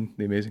lizard in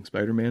The Amazing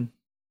Spider-Man.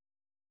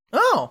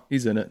 Oh!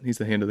 He's in it. He's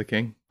the Hand of the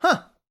King.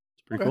 Huh.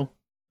 It's pretty cool.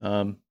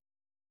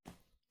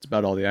 It's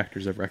about all the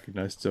actors I've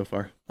recognized so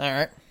far. All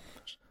right.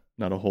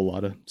 Not a whole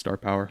lot of star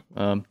power.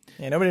 Yeah,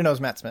 nobody knows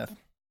Matt Smith.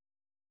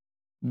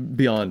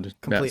 Beyond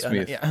Matt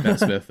Smith, Matt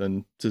Smith,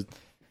 and to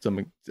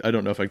some, I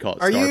don't know if I'd call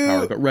it star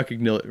power, but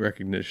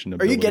recognition. Ability.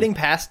 Are you getting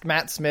past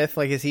Matt Smith?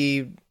 Like, is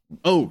he?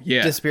 Oh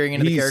yeah, disappearing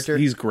into the character.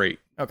 He's great.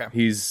 Okay,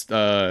 he's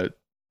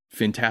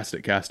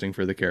fantastic casting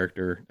for the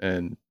character,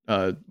 and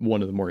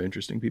one of the more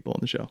interesting people on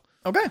the show.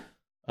 Okay.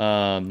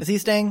 Is he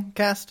staying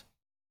cast?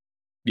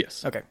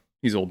 Yes. Okay.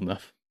 He's old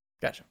enough.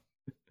 Gotcha.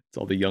 It's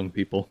all the young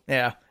people.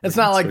 Yeah, it's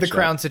not like the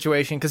Crown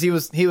situation because he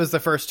was the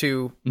first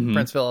to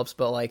Prince Philip's,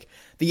 but like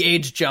the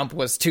age jump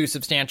was too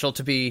substantial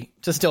to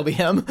still be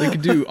him. They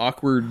could do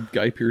awkward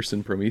Guy Pearce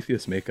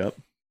Prometheus makeup.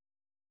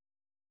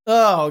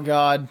 Oh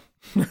God,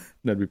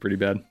 that'd be pretty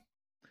bad.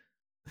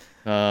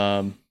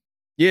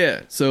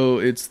 Yeah. So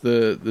it's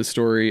the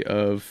story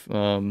of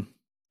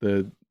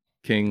the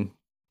king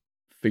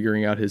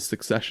figuring out his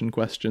succession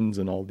questions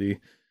and all the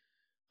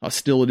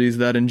hostilities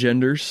that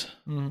engenders.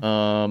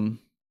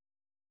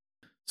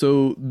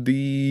 So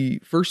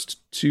the first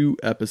 2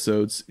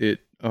 episodes,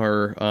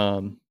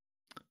 and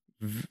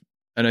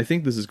I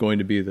think this is going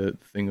to be the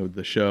thing of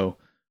the show,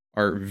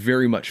 are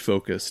very much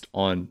focused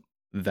on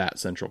that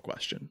central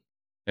question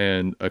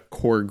and a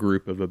core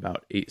group of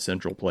about 8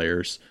 central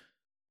players,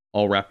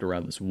 all wrapped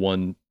around this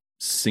one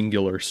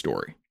singular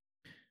story,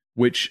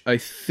 which I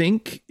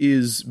think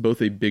is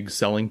both a big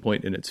selling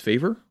point in its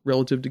favor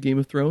relative to Game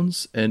of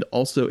Thrones and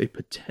also a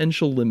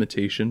potential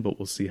limitation, but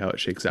we'll see how it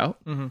shakes out.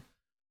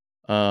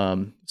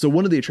 So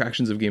one of the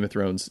attractions of Game of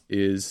Thrones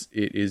is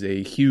it is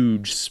a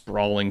huge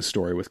sprawling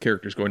story with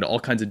characters going to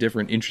all kinds of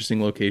different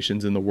interesting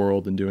locations in the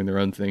world and doing their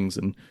own things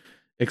and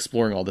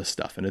exploring all this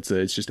stuff. And it's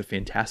just a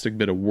fantastic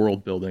bit of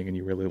world building, and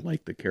you really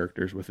like the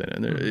characters within it.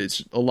 And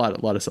it's a lot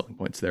of selling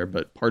points there,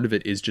 but part of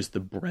it is just the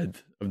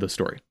breadth of the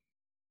story.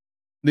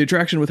 The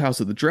attraction with House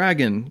of the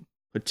Dragon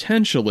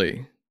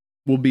potentially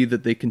will be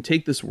that they can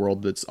take this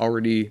world that's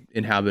already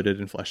inhabited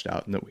and fleshed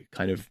out, and that we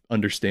kind of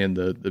understand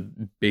the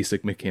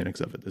basic mechanics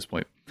of at this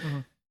point,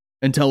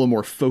 and tell a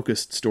more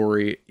focused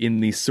story in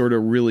the sort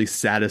of really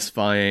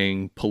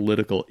satisfying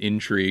political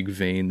intrigue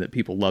vein that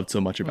people loved so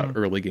much about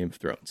early Game of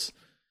Thrones.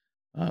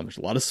 There's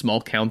a lot of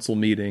small council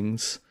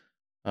meetings.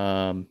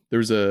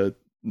 There's a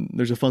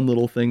fun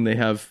little thing. They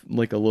have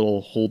like a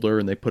little holder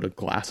and they put a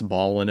glass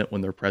ball in it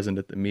when they're present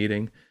at the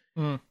meeting.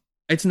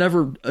 It's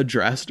never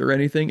addressed or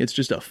anything. It's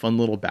just a fun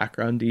little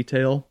background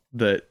detail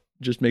that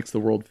just makes the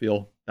world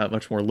feel that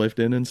much more lived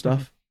in and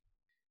stuff.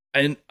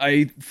 And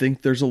I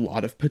think there's a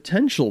lot of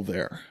potential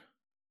there.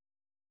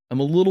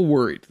 I'm a little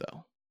worried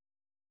though.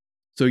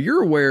 So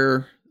you're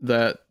aware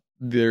that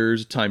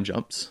there's time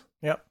jumps.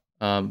 Yep.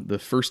 The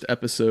first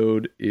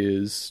episode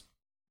is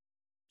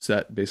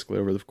set basically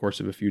over the course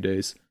of a few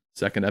days.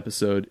 Second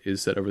episode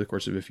is set over the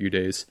course of a few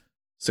days,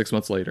 6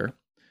 months later.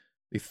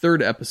 The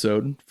third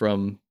episode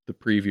from the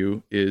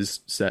preview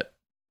is set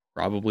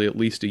probably at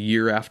least a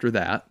year after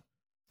that.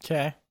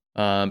 Okay.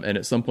 And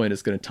at some point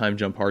it's going to time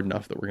jump hard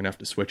enough that we're going to have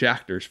to switch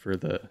actors for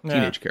the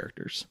teenage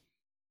characters.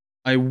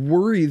 I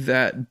worry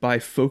that by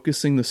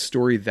focusing the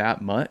story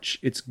that much,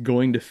 it's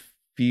going to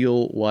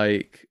feel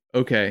like,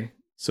 okay,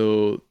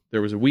 so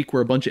there was a week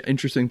where a bunch of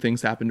interesting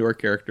things happened to our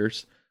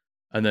characters,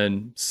 and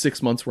then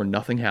 6 months where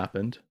nothing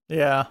happened.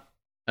 Yeah.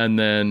 And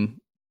then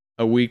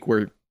a week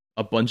where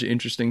a bunch of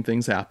interesting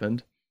things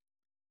happened,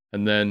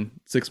 and then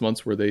 6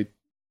 months where they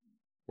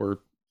were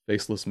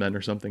faceless men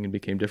or something and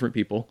became different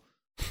people.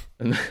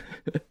 And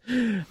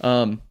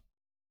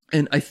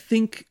and I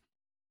think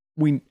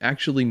we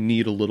actually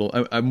need a little,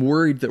 I'm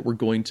worried that we're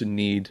going to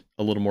need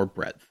a little more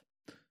breadth.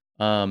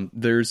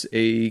 There's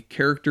a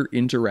character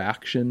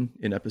interaction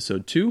in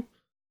episode 2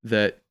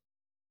 that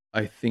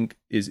I think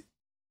is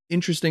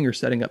interesting, or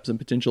setting up some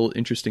potential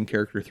interesting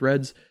character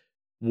threads.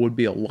 Would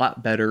be a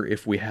lot better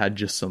if we had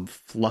just some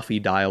fluffy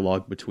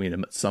dialogue between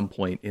them at some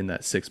point in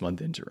that 6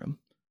 month interim.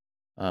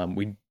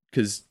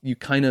 Because you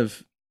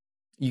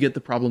get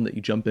the problem that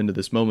you jump into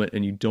this moment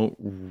and you don't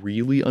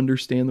really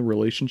understand the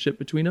relationship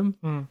between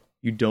them.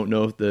 You don't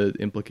know if the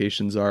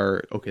implications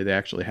are, okay, they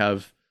actually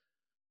have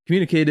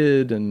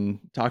communicated and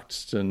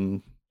talked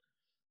and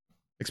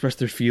expressed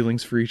their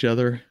feelings for each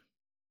other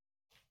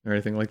or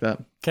anything like that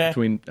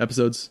between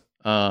episodes.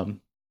 So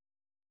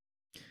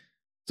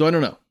I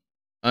don't know.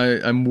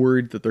 I'm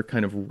worried that they're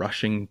kind of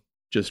rushing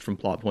just from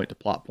plot point to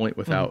plot point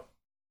without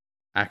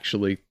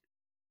actually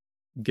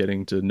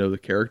getting to know the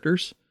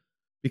characters,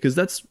 because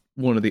that's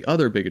one of the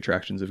other big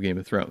attractions of Game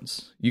of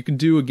Thrones. You can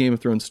do a Game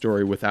of Thrones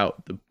story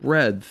without the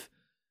breadth,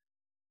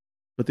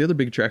 but the other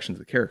big attraction is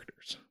the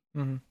characters.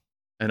 And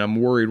I'm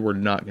worried we're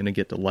not going to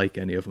get to like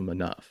any of them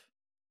enough.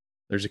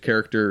 There's a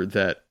character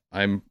that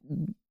I'm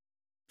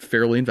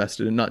fairly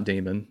invested in, not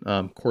Daemon,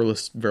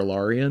 Corlys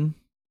Velaryon.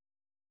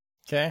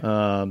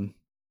 Okay.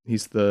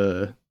 He's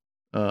the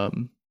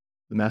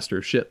master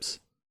of ships.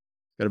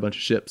 Got a bunch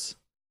of ships.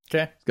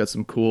 Okay. He's got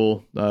some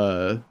cool.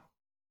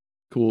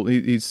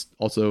 He's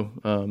also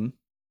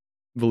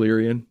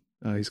Valyrian.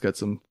 He's got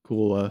some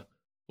cool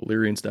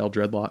Valyrian style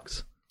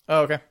dreadlocks.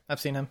 Oh, okay. I've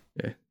seen him.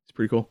 Yeah, it's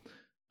pretty cool.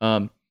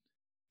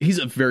 He's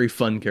a very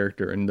fun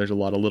character, and there's a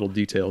lot of little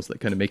details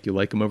that kind of make you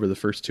like him over the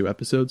first 2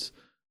 episodes.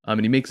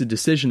 And he makes a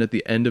decision at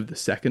the end of the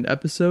second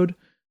episode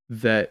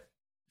that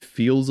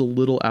feels a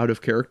little out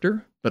of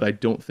character, but I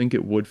don't think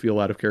it would feel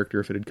out of character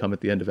if it had come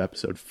at the end of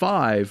episode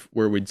 5,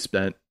 where we'd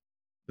spent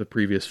the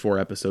previous 4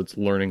 episodes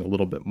learning a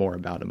little bit more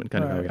about him and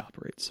kind of how he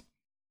operates.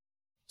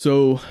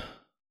 So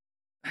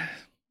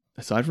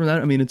aside from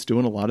that, I mean, it's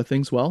doing a lot of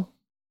things well.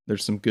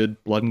 There's some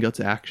good blood and guts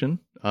action.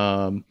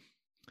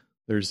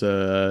 There's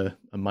a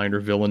minor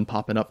villain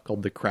popping up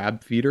called the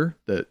Crab Feeder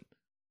that's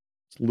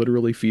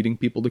literally feeding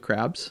people to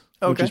crabs,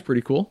 which is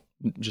pretty cool.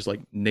 Just like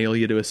nail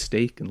you to a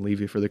stake and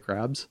leave you for the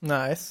crabs.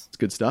 Nice. It's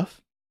good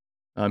stuff.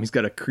 He's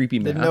got a creepy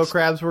mask. Didn't know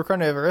crabs were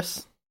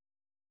carnivorous.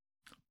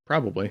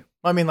 Probably.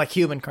 I mean, like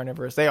human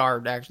carnivorous. They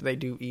are actually. They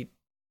do eat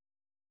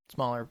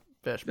smaller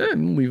fish. Yeah,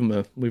 leave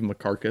them a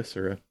carcass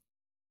or a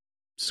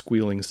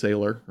squealing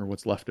sailor, or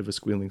what's left of a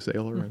squealing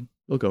sailor, and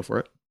they'll go for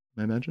it,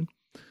 I imagine.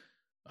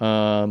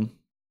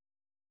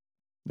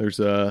 There's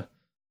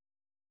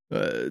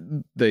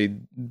they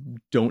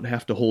don't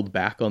have to hold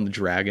back on the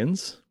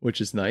dragons, which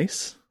is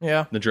nice.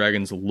 Yeah. The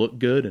dragons look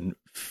good and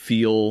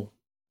feel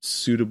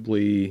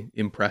suitably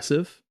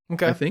impressive.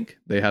 Okay. I think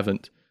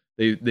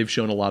they've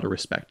shown a lot of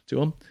respect to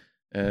them,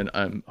 and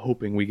I'm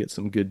hoping we get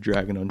some good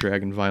dragon on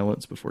dragon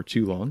violence before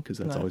too long, because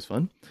that's always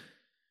fun.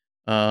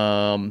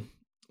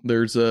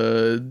 There's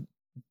the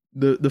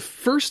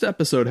first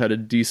episode had a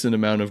decent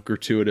amount of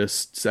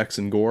gratuitous sex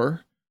and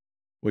gore,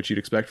 which you'd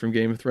expect from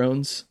Game of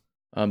Thrones.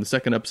 The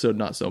second episode,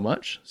 not so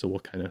much. So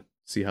we'll kind of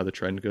see how the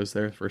trend goes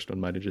there. The first one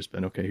might have just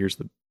been, okay, here's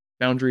the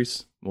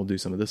boundaries. We'll do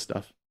some of this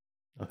stuff.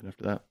 Nothing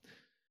after that.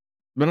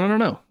 But I don't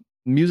know.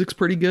 Music's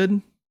pretty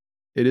good.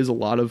 It is a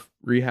lot of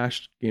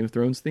rehashed Game of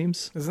Thrones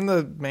themes. Isn't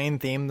the main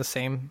theme the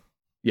same?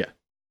 Yeah.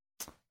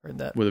 Heard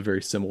that. With a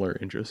very similar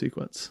intro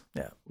sequence.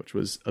 Yeah. Which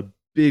was a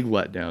big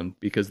letdown,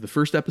 because the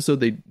first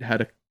episode they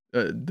had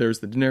there's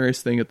the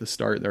Daenerys thing at the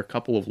start. There are a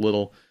couple of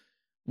little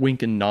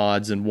wink and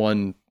nods, and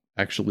one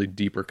actually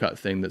deeper cut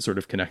thing that sort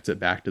of connects it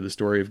back to the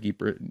story of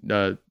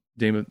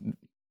Daemon.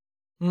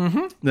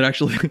 That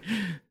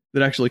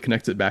actually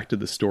connects it back to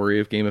the story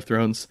of Game of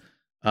Thrones.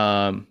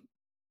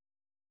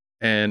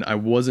 And I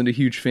wasn't a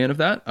huge fan of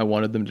that. I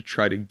wanted them to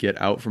try to get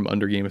out from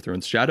under Game of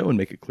Thrones' shadow and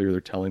make it clear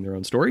they're telling their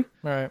own story.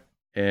 Right.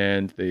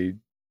 And they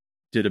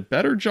did a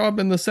better job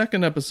in the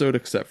second episode,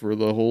 except for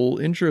the whole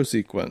intro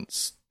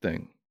sequence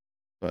thing.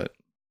 But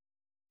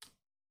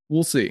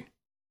we'll see.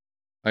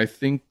 I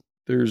think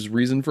there's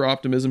reason for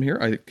optimism here.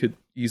 I could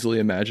easily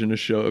imagine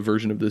a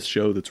version of this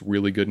show that's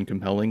really good and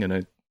compelling, and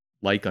I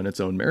like on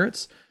its own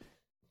merits.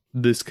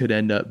 this could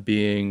end up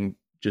being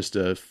just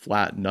a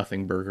flat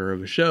nothing burger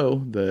of a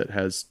show that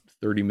has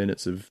 30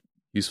 minutes of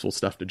useful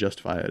stuff to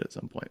justify it at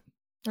some point.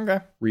 Okay.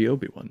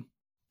 Obi-Wan.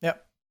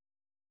 Yep.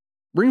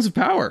 Rings of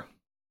Power.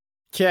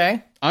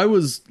 Okay. I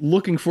was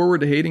looking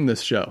forward to hating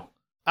this show.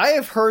 I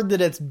have heard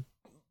that it's,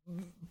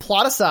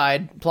 plot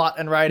aside, plot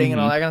and writing and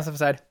all that kind of stuff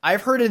aside,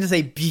 I've heard it is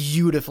a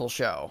beautiful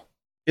show.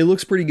 It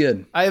looks pretty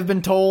good. I have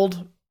been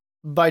told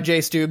by Jay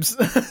Stoops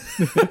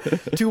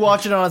to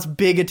watch it on its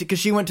big, because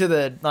she went to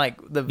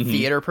the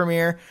theater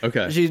premiere.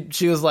 Okay.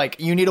 She was like,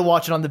 you need to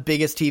watch it on the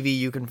biggest TV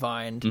you can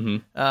find.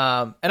 And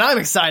I'm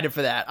excited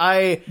for that.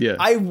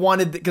 I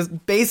wanted, because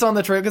based on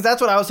the trailer, because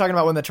that's what I was talking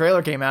about when the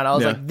trailer came out. I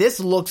was like, this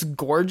looks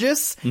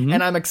gorgeous,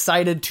 and I'm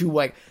excited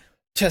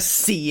to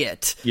see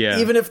it. Yeah.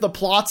 Even if the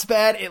plot's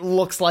bad, it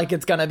looks like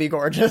it's gonna be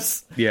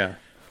gorgeous. Yeah.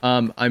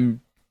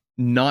 I'm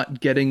not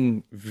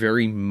getting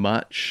very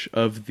much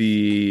of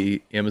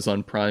the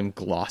Amazon Prime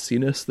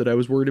glossiness that I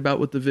was worried about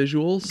with the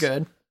visuals.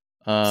 Good.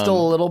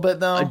 Still a little bit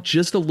though.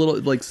 Just a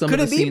little, like some Could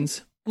of the it be,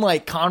 scenes.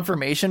 like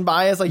confirmation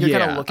bias, like you're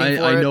kind of looking for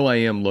it. I know I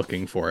am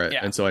looking for it,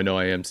 Yeah. and so I know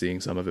I am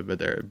seeing some of it. But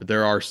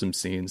there are some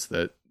scenes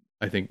that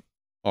I think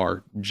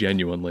are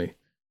genuinely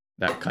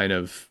that kind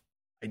of.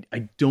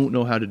 I don't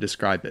know how to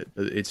describe it,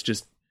 but it's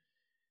just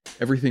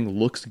everything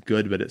looks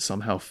good, but it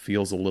somehow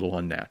feels a little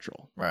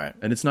unnatural. Right.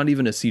 And it's not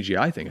even a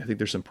CGI thing. I think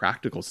there's some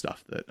practical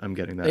stuff that I'm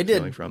getting that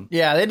feeling from.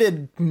 Yeah, they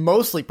did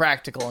mostly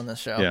practical in this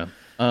show.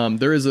 Yeah.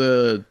 There is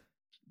a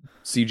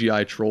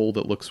CGI troll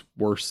that looks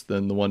worse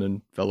than the one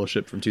in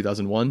Fellowship from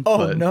 2001. Oh,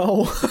 but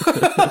no.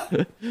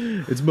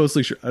 it's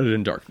mostly shrouded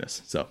in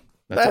darkness, so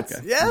that's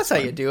okay. Yeah, that's how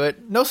you do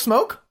it. No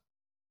smoke?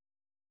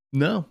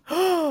 No.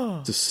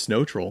 It's a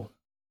snow troll.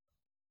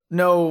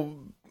 No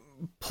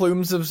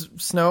plumes of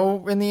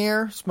snow in the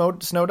air? Snow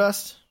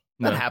dust?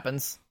 That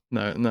happens.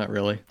 No, not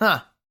really.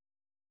 Huh.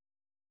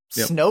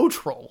 Yep. Snow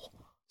troll.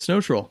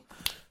 Snow troll.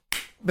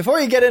 Before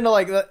you get into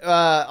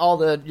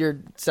all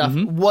your stuff,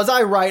 was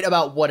I right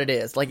about what it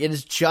is? Like, it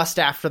is just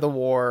after the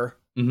war.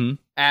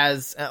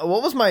 As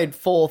what was my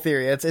full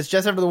theory? It's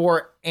just after the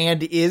war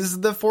and is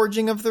the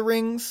forging of the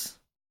rings.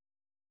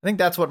 I think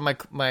that's what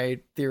my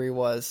theory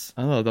was.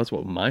 Oh, that's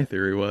what my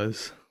theory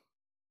was.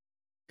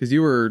 Because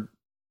you were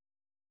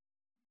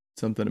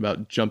something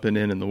about jumping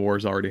in and the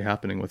war's already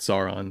happening with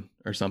Sauron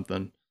or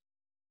something.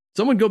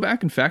 Someone go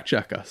back and fact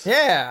check us.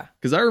 Yeah.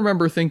 Because I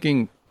remember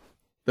thinking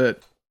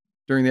that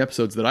during the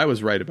episodes that I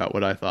was right about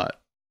what I thought,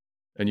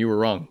 and you were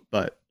wrong.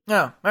 But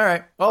oh, all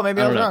right. Well,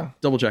 maybe I was wrong.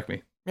 Double check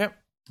me. Yep.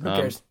 Who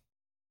cares?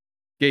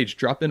 Gage,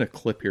 drop in a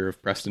clip here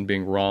of Preston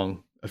being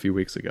wrong a few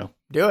weeks ago.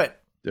 Do it.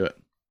 Do it.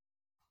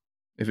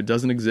 If it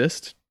doesn't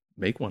exist,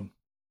 make one.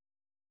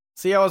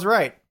 See, I was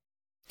right.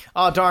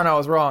 Oh, darn, I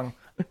was wrong.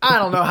 I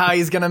don't know how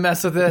he's gonna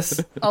mess with this.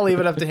 I'll leave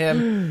it up to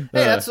him.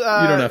 Hey, that's you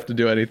don't have to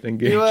do anything,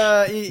 Gage.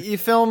 You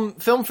film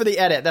for the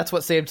edit. That's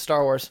what saved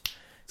Star Wars.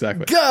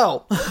 Exactly.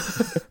 Go.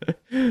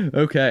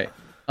 Okay.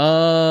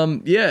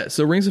 Yeah.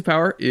 So Rings of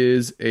Power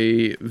is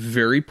a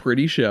very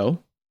pretty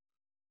show.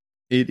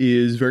 It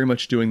is very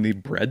much doing the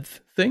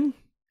breadth thing,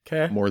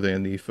 more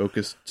than the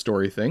focused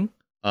story thing.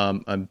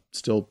 I'm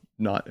still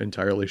not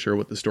entirely sure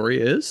what the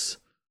story is.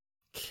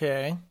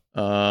 Okay.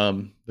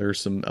 There's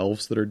some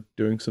elves that are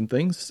doing some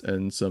things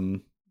and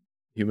some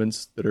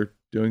humans that are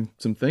doing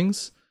some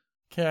things.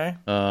 Okay.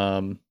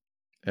 And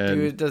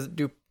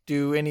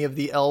do any of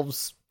the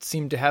elves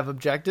seem to have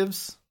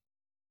objectives?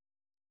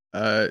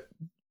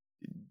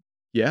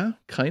 Yeah,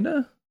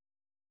 kinda.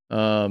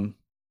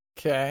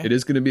 Okay. It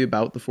is going to be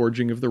about the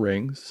forging of the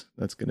rings.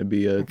 That's going to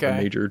be a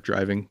major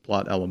driving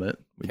plot element.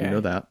 We do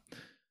know that.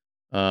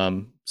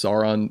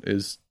 Sauron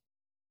is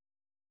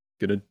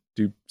going to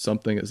do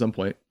something at some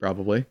point,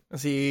 probably.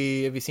 Have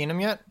you seen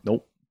him yet?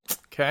 Nope.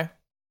 Okay.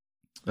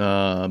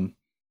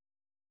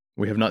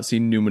 We have not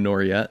seen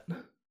Numenor yet.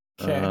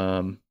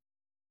 Okay.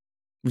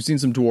 We've seen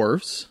some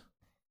dwarves.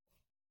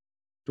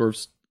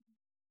 Dwarves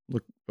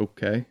look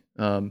okay.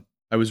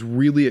 I was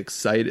really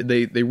excited.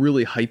 They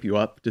really hype you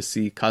up to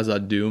see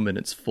Khazad-dûm in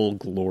its full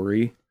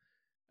glory.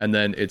 And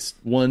then it's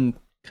one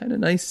kind of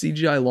nice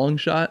CGI long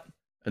shot,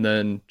 and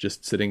then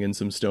just sitting in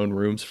some stone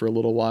rooms for a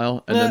little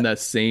while. And then that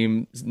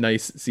same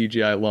nice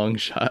CGI long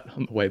shot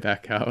on the way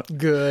back out.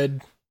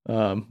 Good.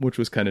 Which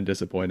was kind of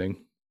disappointing.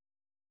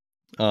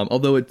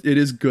 Although it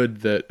is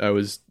good that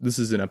this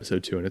is in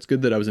episode 2, and it's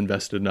good that I was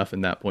invested enough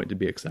in that point to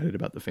be excited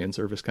about the fan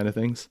service kind of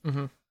things.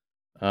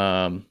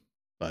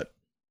 But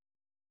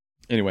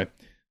anyway,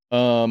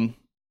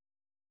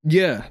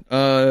 yeah.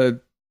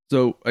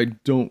 So I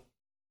don't.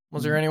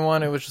 Was there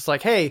anyone who was just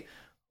like, "Hey,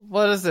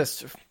 what is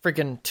this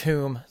freaking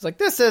tomb?" It's like,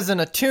 this isn't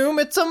a tomb;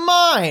 it's a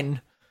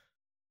mine.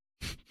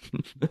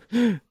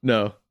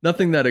 No,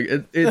 nothing that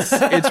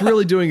it's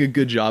really doing a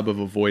good job of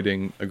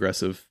avoiding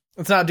aggressive.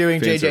 It's not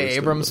doing J.J.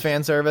 Abrams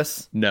fan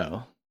service.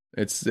 No,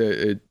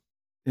 the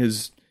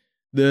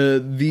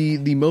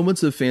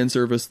moments of fan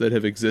service that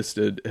have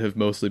existed have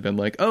mostly been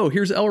like, oh,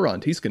 here's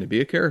Elrond, he's going to be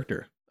a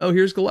character. Oh,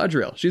 here's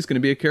Galadriel, she's going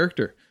to be a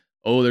character.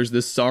 Oh, there's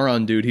this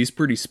Sauron dude, he's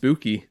pretty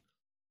spooky.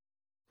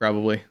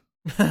 Probably.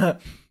 All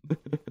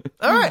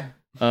right.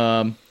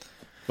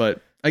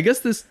 But I guess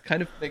this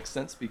kind of makes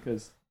sense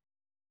because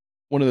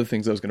one of the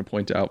things I was going to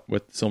point out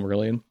with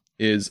Silmarillion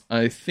is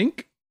I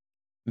think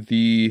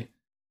the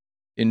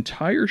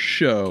entire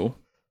show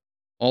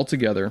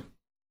altogether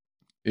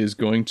is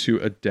going to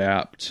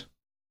adapt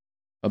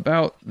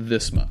about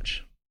this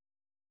much.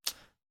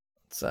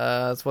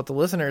 It's what the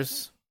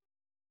listeners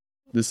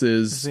This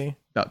is see.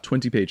 about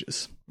 20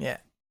 pages. Yeah.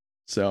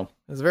 So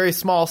It's a very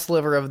small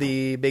sliver of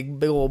the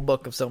big old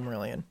book of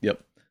Silmarillion.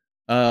 yep.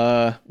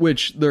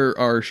 Which there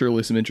are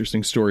surely some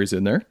interesting stories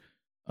in there.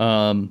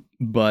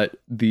 But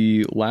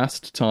the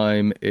last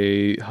time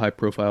a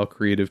high-profile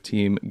creative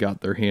team got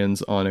their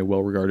hands on a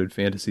well-regarded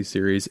fantasy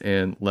series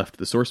and left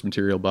the source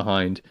material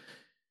behind,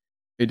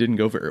 it didn't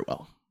go very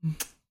well.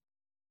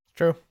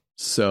 True.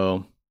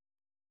 So,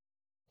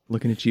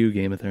 looking at you,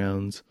 Game of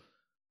Thrones.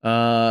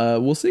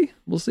 We'll see.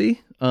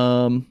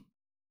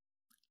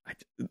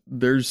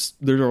 There's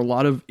a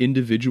lot of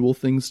individual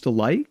things to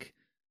like.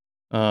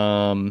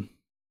 Galadriel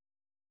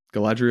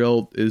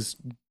is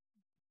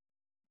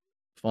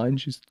fine.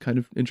 She's kind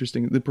of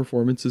interesting. The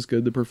performance is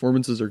good. The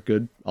performances are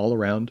good all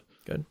around.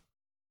 Good.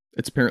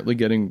 It's apparently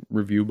getting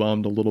review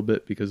bombed a little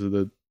bit because of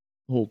the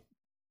whole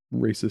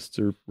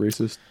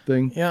racist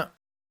thing. Yeah.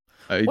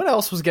 What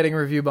else was getting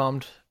review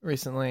bombed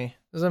recently?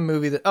 There's a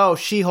movie that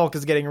She-Hulk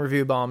is getting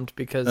review bombed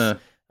because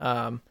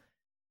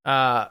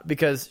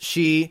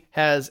she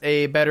has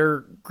a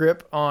better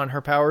grip on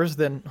her powers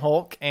than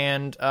Hulk,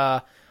 and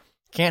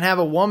can't have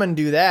a woman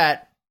do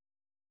that.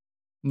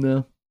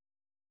 No.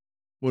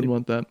 Wouldn't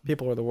want that.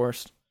 People are the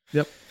worst.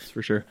 Yep, that's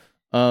for sure.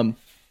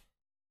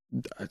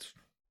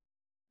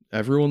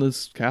 Everyone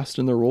that's cast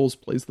in their roles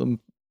plays them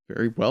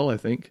very well, I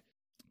think.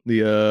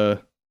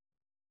 The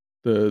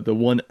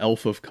one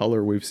elf of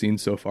color we've seen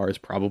so far is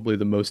probably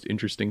the most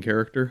interesting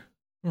character.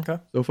 Okay.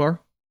 So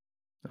far.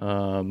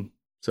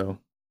 So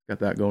got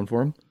that going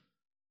for him.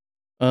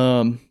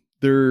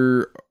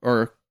 There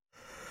are a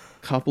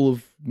couple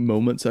of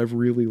moments I've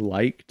really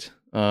liked.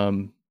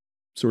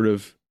 Sort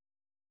of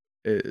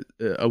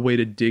a way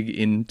to dig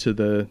into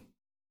the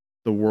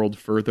world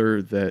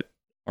further that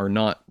are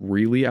not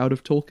really out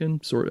of Tolkien.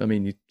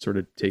 You sort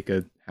of take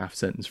a half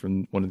sentence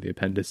from one of the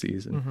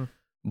appendices and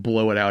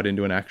blow it out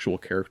into an actual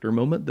character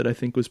moment that I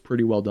think was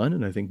pretty well done,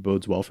 and I think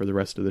bodes well for the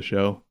rest of the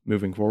show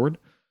moving forward.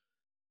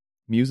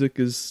 Music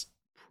is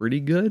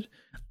pretty good.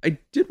 I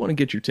did want to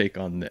get your take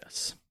on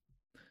this.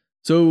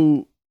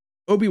 So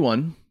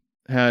Obi-Wan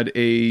had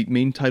a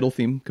main title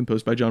theme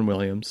composed by John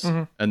Williams,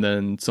 and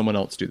then someone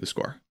else do the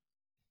score.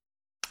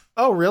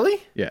 Oh,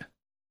 really? Yeah.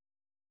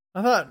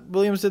 I thought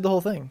Williams did the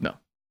whole thing. No.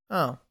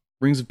 Oh.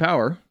 Rings of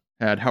Power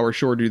had Howard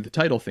Shore do the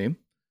title theme,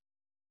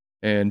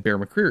 and Bear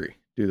McCreary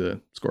do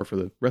the score for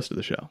the rest of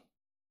the show.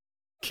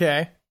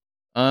 Okay.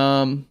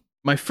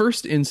 My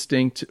first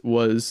instinct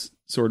was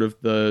sort of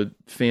the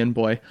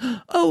fanboy.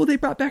 Oh, they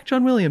brought back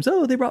John Williams.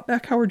 Oh, they brought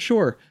back Howard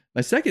Shore.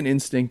 My second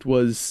instinct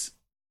was,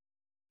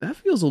 that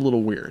feels a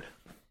little weird.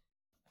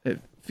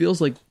 It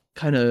feels like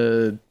kind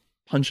of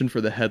punching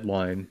for the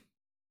headline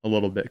a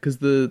little bit, because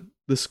the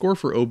score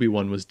for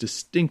Obi-Wan was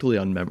distinctly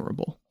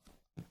unmemorable.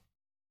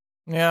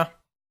 Yeah.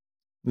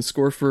 The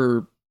score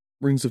for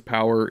Rings of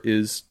Power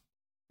is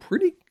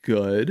pretty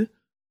good.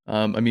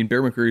 Bear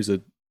McCreary's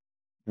a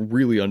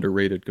really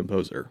underrated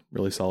composer,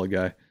 really solid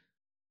guy.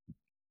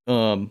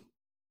 There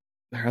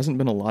hasn't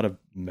been a lot of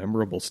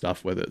memorable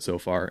stuff with it so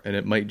far, and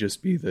it might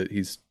just be that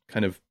he's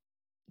kind of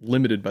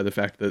limited by the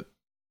fact that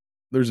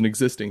there's an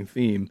existing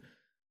theme.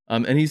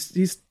 And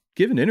he's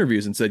given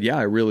interviews and said, yeah,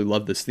 I really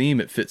love this theme.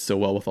 It fits so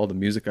well with all the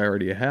music I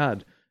already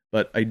had.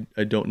 But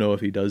I don't know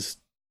if he does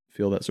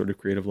feel that sort of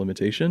creative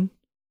limitation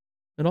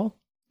at all.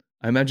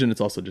 I imagine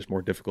it's also just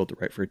more difficult to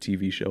write for a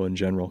TV show in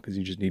general because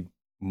you just need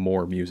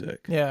more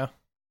music. Yeah.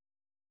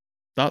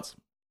 Thoughts? Do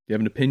you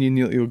have an opinion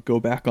you'll go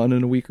back on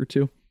in a week or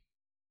two?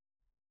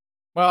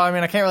 Well, I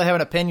can't really have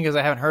an opinion because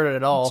I haven't heard it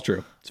at all. It's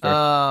true. It's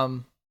fair.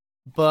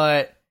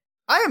 But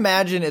I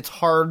imagine it's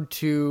hard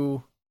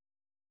to,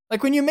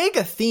 like, when you make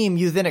a theme,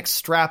 you then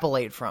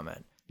extrapolate from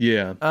it.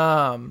 Yeah.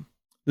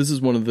 This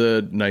is one of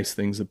the nice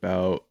things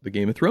about the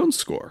Game of Thrones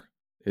score,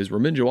 is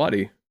Ramin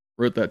Djawadi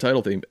wrote that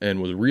title theme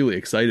and was really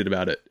excited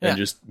about it and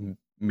just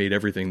made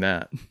everything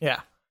that.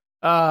 Yeah.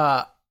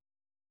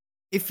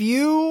 If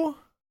you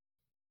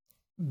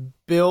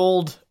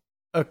build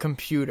a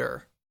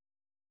computer,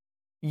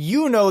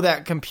 you know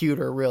that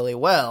computer really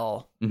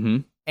well. Mm-hmm.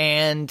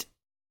 And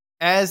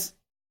as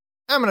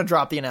I'm going to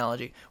drop the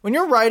analogy, when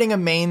you're writing a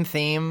main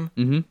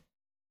theme,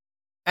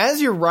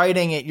 as you're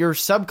writing it, your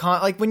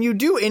like when you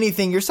do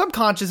anything, your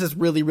subconscious is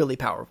really, really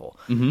powerful.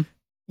 Mm-hmm.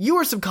 You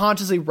are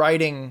subconsciously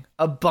writing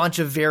a bunch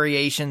of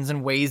variations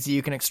and ways that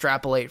you can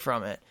extrapolate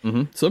from it.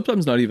 Mm-hmm.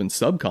 Sometimes not even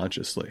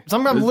subconsciously.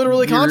 Sometimes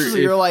literally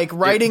consciously. You're like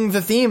writing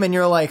the theme and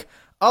you're like,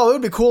 oh, it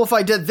would be cool if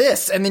I did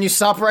this. And then you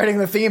stop writing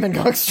the theme and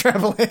go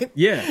extrapolate.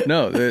 Yeah,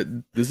 no,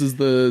 this is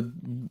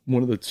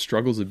one of the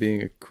struggles of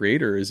being a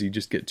creator is you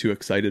just get too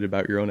excited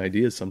about your own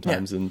ideas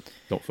sometimes and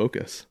don't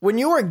focus. When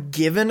you are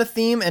given a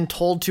theme and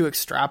told to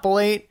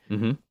extrapolate,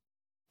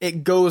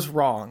 it goes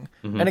wrong.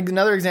 Mhm. And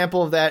another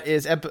example of that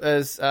is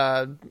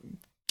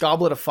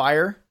Goblet of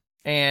Fire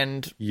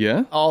and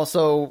Yeah.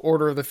 also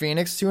Order of the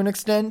Phoenix to an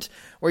extent,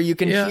 where you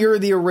can Yeah. hear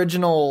the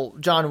original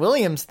John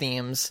Williams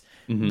themes,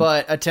 Mhm.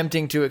 but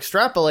attempting to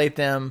extrapolate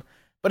them.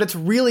 But it's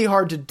really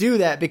hard to do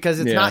that because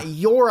it's Yeah. not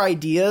your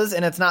ideas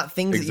and it's not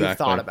things that you've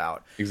Exactly. thought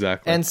about.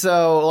 Exactly. And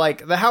so,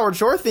 like, the Howard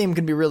Shore theme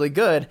can be really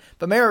good,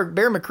 but Bear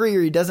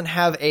McCreary doesn't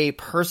have a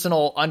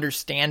personal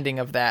understanding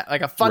of that,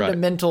 like a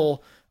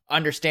fundamental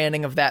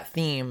understanding of that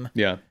theme,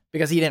 yeah.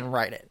 because he didn't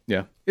write it.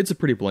 Yeah. It's a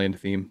pretty bland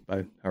theme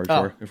by Howard Oh,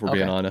 Shore, if we're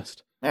being okay.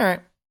 honest. All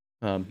right.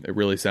 It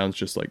really sounds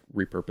just like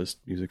repurposed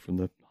music from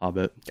The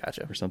Hobbit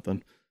Gotcha. or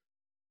something.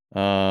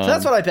 So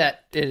that's what I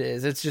bet it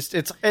is. It's just,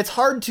 it's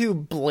hard to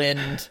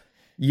blend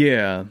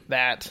Yeah.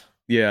 that.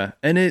 Yeah.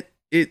 And it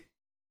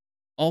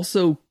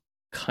also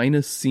kind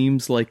of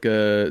seems like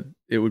it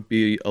would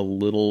be a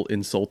little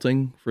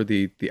insulting for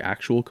the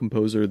actual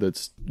composer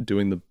that's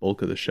doing the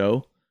bulk of the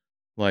show.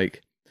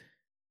 Like,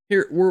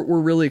 here,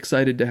 we're really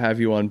excited to have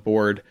you on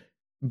board,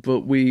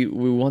 but we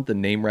want the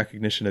name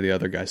recognition of the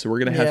other guy. So we're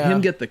going to have Yeah. him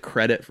get the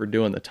credit for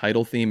doing the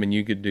title theme, and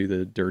you could do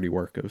the dirty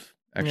work of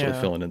actually Yeah.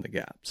 filling in the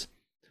gaps.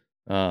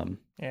 Yeah,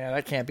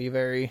 that can't be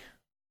very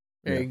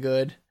Yeah.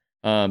 good.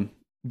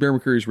 Bear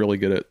McCreary's really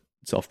good at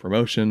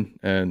self-promotion,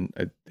 and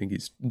I think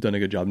he's done a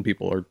good job, and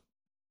people are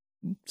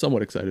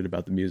somewhat excited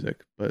about the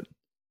music, but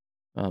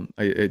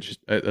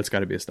that's got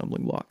to be a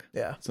stumbling block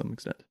Yeah. to some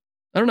extent.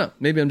 I don't know.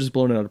 Maybe I'm just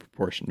blowing it out of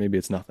proportion. Maybe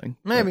it's nothing.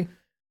 Maybe.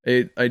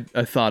 But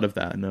I thought of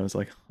that, and I was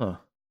like, huh,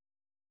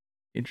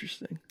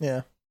 interesting.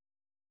 Yeah.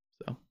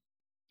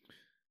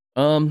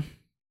 So,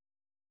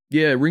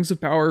 yeah, Rings of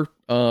Power,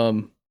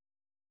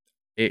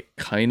 it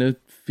kind of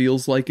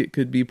feels like it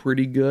could be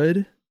pretty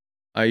good.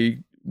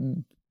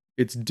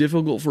 It's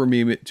difficult for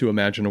me to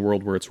imagine a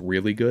world where it's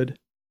really good.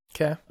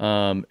 Okay.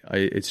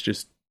 It's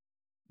just,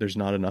 there's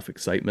not enough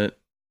excitement.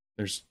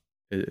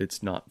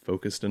 It's not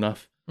focused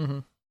enough.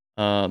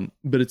 Mm-hmm.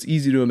 But it's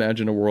easy to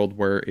imagine a world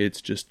where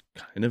it's just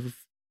kind of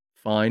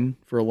fine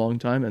for a long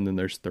time, and then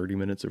there's 30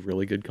 minutes of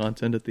really good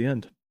content at the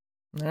end.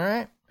 All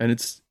right. And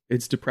it's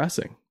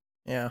depressing.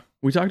 Yeah.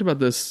 We talked about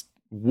this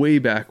way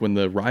back when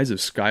the Rise of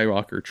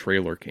Skywalker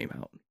trailer came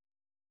out.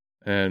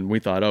 And we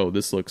thought, oh,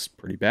 this looks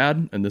pretty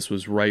bad. And this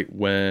was right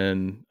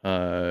when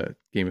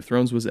Game of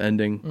Thrones was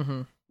ending,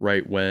 Mm-hmm.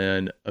 right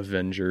when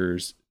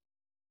Avengers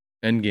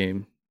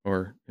Endgame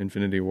or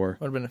Infinity War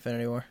Would have been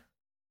Infinity War.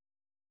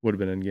 would have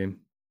been Endgame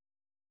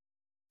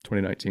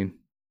 2019.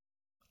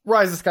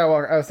 Rise of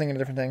Skywalker. I was thinking a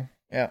different thing.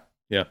 Yeah.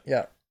 Yeah.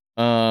 Yeah.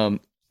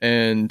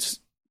 And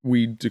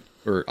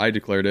I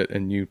declared it,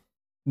 and you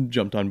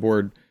jumped on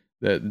board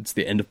that it's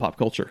the end of pop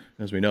culture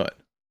as we know it.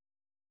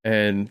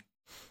 And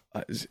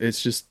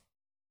it's just,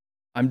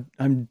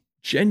 I'm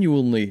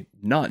genuinely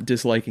not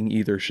disliking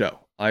either show.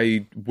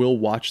 I will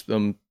watch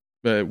them.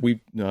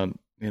 Ian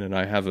and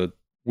I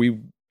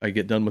I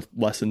get done with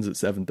lessons at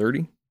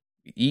 7:30.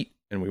 We eat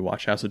and we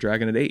watch House of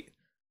Dragon at 8.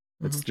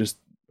 It's just,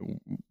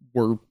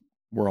 we're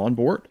on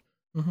board.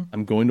 Mm-hmm.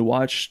 I'm going to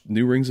watch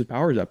new Rings of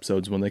Power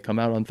episodes when they come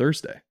out on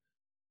Thursday.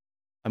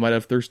 I might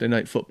have Thursday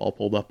Night Football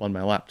pulled up on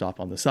my laptop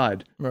on the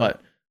side, Right.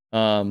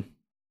 but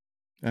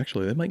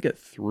actually they might get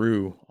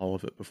through all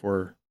of it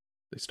before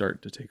they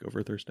start to take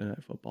over Thursday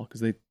Night Football,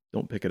 because they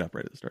don't pick it up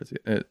right at the start.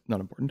 Not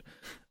important.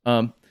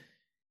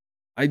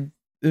 I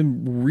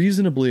am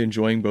reasonably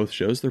enjoying both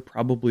shows. They're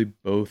probably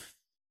both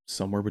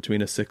somewhere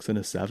between a 6 and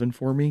a 7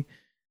 for me,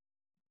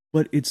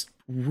 but it's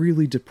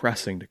really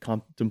depressing to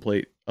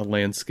contemplate a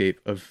landscape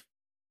of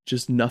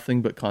just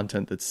nothing but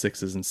content that's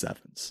 6s and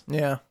 7s.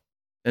 Yeah.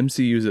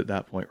 MCU's at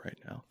that point right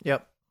now.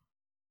 Yep.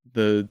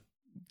 The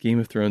Game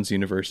of Thrones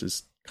universe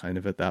is kind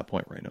of at that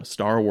point right now.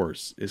 Star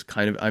Wars is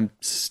kind of, I'm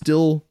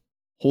still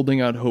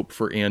holding out hope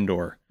for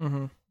Andor,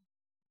 Mm-hmm.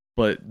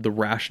 but the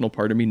rational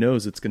part of me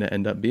knows it's going to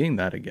end up being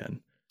that again.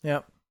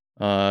 Yep.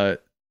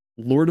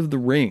 Lord of the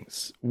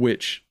Rings,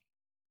 which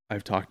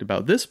I've talked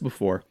about this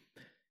before.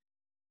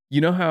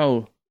 You know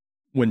how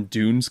when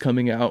Dune's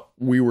coming out,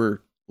 we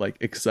were like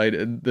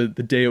excited. The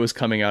day it was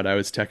coming out, I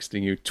was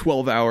texting you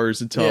 12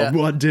 hours until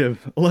what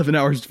div 11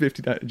 hours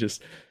 59.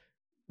 Just,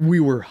 we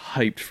were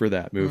hyped for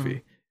that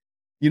movie.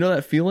 You know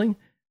that feeling?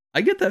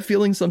 I get that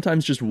feeling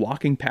sometimes just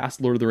walking past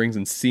Lord of the Rings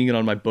and seeing it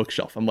on my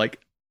bookshelf. I'm like,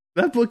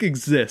 that book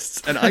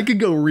exists and I could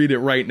go read it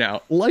right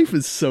now. Life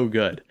is so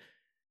good.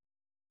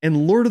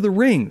 And Lord of the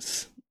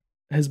Rings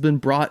has been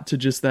brought to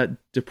just that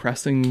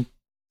depressing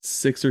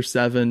 6 or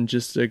 7,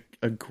 just a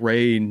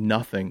gray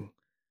nothing.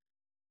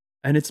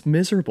 And it's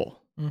miserable.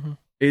 Mm-hmm.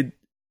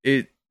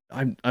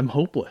 I'm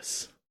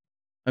hopeless.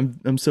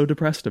 I'm so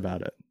depressed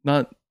about it.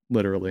 Not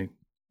literally.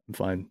 I'm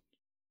fine.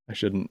 I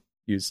shouldn't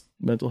use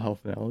mental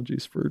health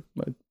analogies for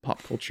my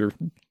pop culture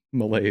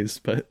malaise,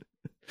 but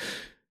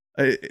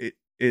I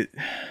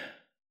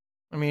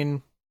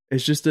mean,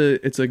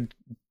 it's a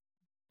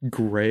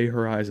gray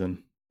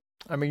horizon.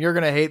 I mean, you're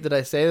gonna hate that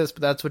I say this,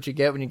 but that's what you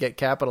get when you get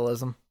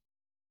capitalism.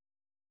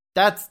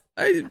 That's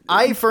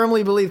I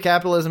firmly believe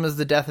capitalism is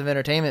the death of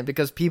entertainment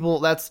because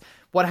that's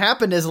what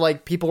happened is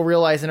like people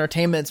realize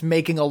entertainment's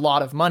making a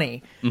lot of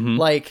money.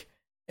 Like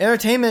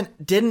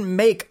entertainment didn't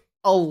make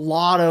a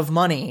lot of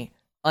money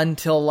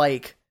until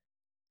like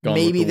Gone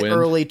maybe with the Wind.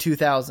 early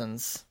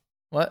 2000s.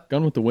 What?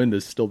 Gone with the Wind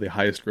is still the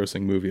highest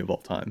grossing movie of all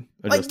time,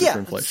 adjusted Like, for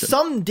inflation.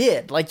 some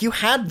did. Like you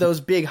had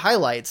those big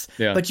highlights,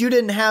 but you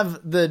didn't have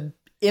the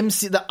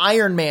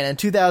Iron Man in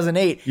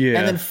 2008,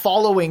 and then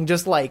following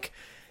just like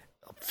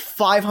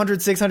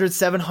 500, 600,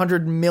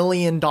 700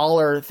 million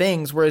dollar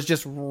things where it's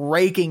just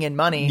raking in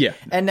money. Yeah.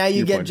 And now you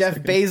Your get point is Jeff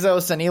taken.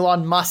 Bezos and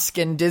Elon Musk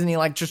and Disney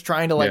like just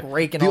trying to like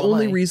rake in all the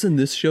only money. reason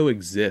this show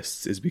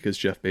exists is because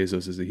Jeff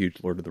Bezos is a huge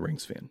Lord of the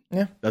Rings fan.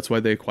 Yeah. That's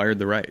why they acquired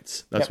the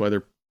rights. That's why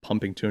they're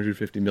pumping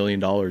 $250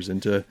 million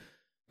into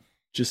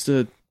just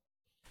a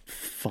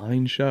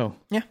fine show.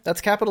 Yeah, that's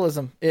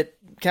capitalism.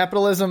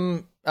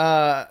 Capitalism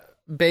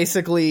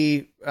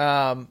basically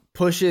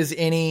pushes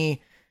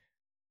any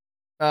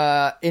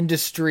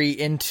industry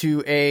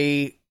into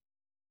a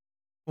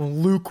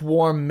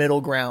lukewarm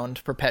middle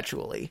ground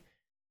perpetually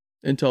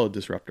Until a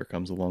disruptor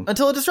comes along.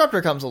 until a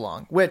disruptor comes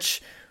along, which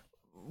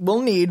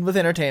we'll need with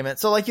entertainment.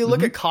 So like you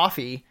look at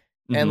coffee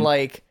and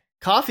like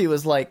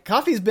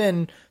coffee's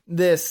been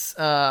this it's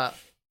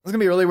gonna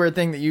be a really weird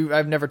thing that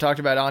I've never talked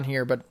about on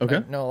here, but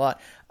I know a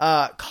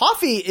lot.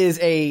 Coffee is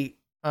a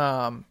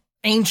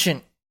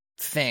ancient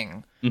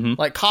thing.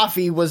 Like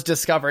coffee was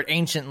discovered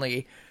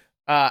anciently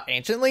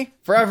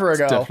forever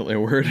ago, Definitely a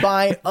word.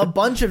 by a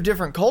bunch of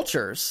different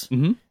cultures.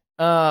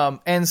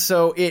 And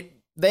so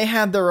they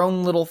had their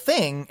own little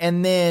thing.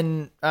 And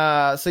then,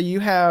 so you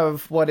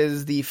have what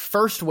is the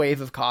first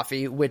wave of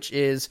coffee, which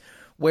is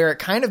where it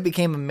kind of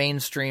became a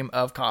mainstream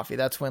of coffee.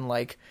 That's when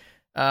like,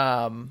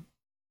 oh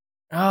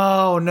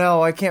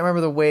no, I can't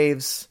remember the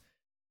waves.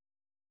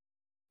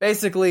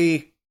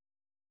 Basically,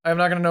 I'm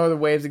not going to know the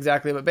waves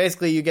exactly, but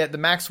basically you get the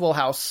Maxwell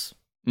House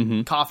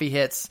coffee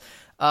hits.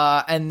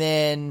 And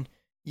then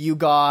you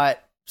got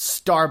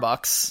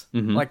Starbucks,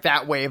 like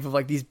that wave of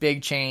like these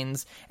big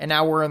chains. And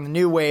now we're in the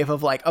new wave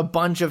of like a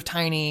bunch of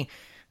tiny,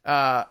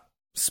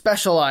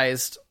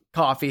 specialized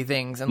coffee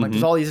things. And like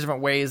there's all these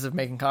different ways of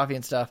making coffee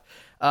and stuff.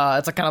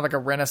 It's like kind of like a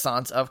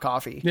renaissance of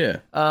coffee. Yeah.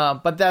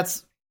 But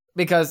that's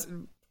because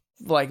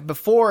like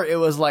before it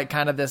was like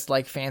kind of this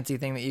like fancy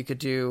thing that you could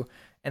do.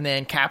 And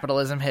then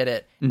capitalism hit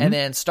it. And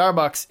then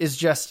Starbucks is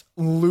just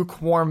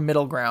lukewarm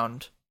middle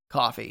ground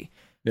coffee.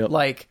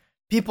 Like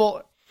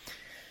people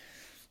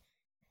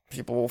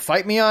will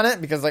fight me on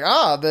it because like,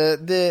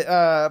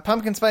 the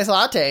pumpkin spice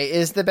latte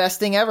is the best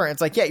thing ever.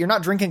 It's like, yeah, you're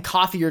not drinking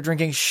coffee, you're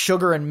drinking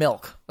sugar and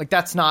milk. Like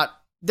that's not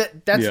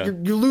that's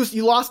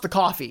you lost the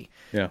coffee.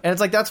 Yeah. And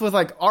it's like that's with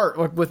like art,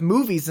 like with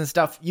movies and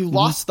stuff, you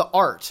lost the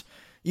art.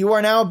 You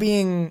are now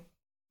being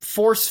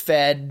force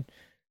fed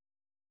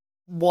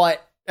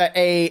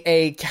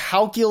a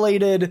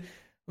calculated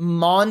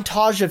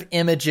montage of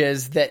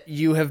images that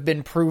you have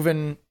been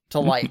proven to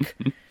like.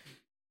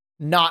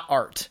 Not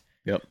art.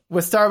 Yep.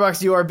 With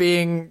Starbucks, you are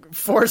being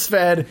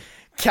force-fed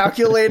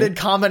calculated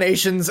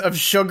combinations of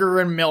sugar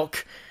and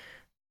milk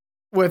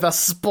with a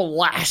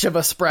splash of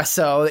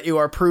espresso that you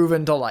are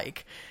proven to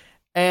like.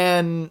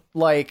 And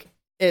like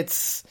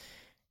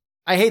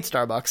I hate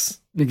Starbucks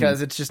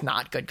because it's just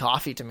not good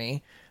coffee to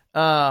me.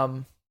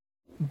 But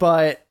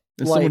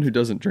as like, someone who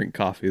doesn't drink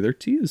coffee, their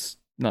tea is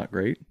not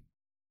great.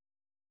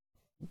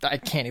 I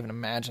can't even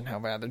imagine how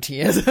bad their tea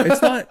is.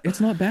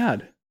 It's not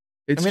bad.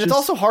 It's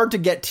also hard to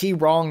get tea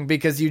wrong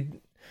because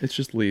it's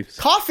just leaves.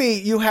 Coffee,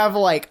 you have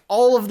like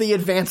all of the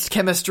advanced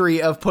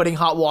chemistry of putting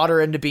hot water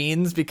into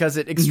beans because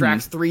it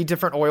extracts 3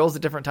 different oils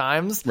at different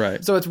times.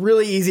 Right. So it's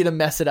really easy to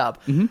mess it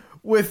up.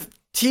 With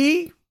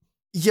tea,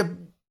 you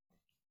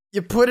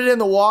put it in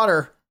the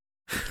water.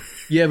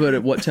 Yeah, but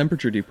at what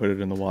temperature do you put it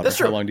in the water? That's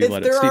true. How long do you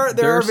let it steep?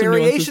 There are some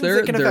variations nuances there.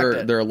 that can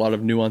affect it. There are a lot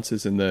of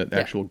nuances in the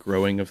actual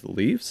growing of the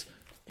leaves.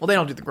 Well, they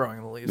don't do the growing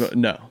of the leaves.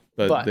 No,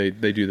 but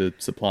they do the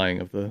supplying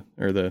of the.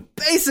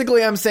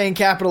 Basically, I'm saying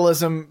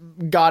capitalism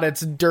got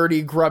its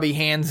dirty, grubby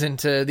hands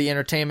into the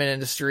entertainment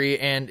industry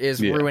and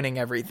is ruining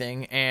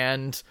everything.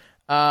 And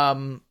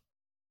it's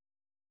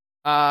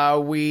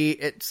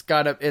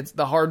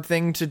the hard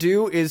thing to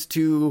do is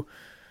to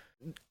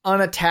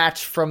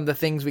unattach from the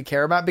things we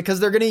care about because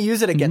they're going to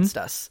use it against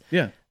us.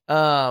 Yeah.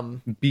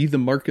 Be the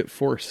market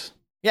force.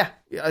 Yeah,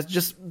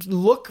 just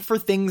look for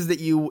things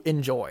that you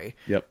enjoy.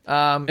 Yep.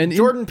 And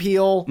Jordan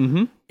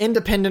Peele,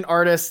 independent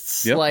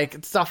artists,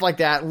 like stuff like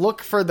that.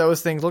 Look for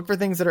those things. Look for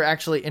things that are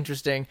actually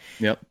interesting.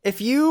 Yep. If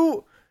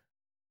you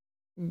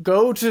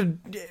repeatedly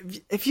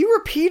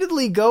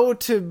go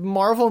to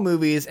Marvel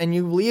movies and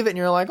you leave it and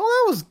you're like,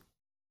 oh, that was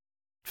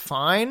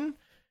fine.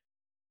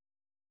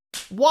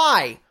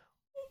 Why?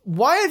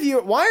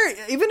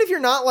 Even if you're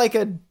not like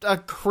a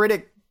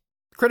critical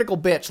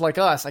bitch like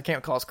us, I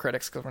can't call us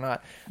critics because we're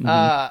not.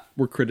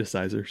 We're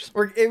criticizers.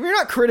 If you're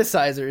not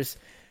criticizers,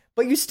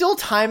 but you still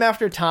time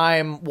after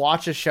time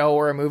watch a show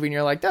or a movie and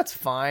you're like, that's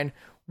fine.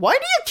 Why do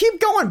you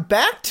keep going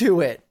back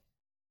to it?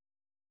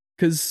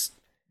 Because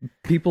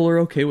people are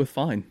okay with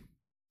fine.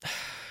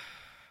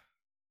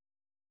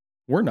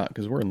 We're not,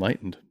 because we're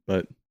enlightened,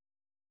 but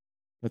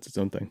that's its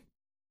own thing.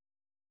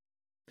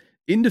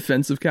 In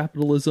defense of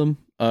capitalism,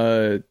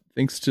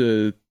 thanks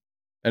to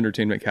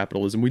entertainment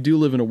capitalism, we do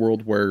live in a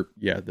world where,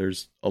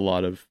 there's a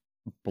lot of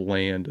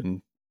bland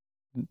and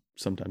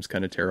sometimes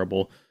kind of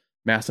terrible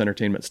mass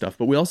entertainment stuff,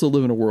 but we also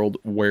live in a world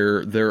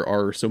where there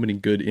are so many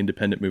good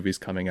independent movies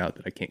coming out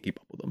that I can't keep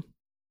up with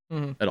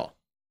them at all.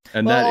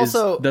 And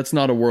that's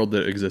not a world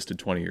that existed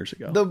 20 years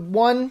ago. The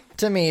one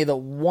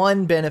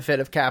benefit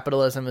of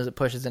capitalism is it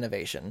pushes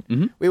innovation.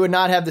 Mm-hmm. We would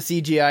not have the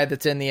CGI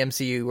that's in the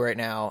MCU right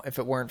now if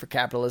it weren't for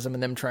capitalism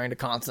and them trying to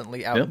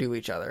constantly outdo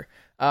each other.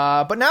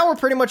 But now we're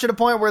pretty much at a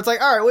point where it's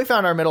like, all right, we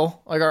found our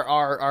middle, like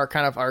our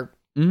kind of our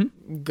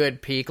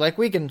good peak. Like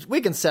we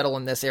can settle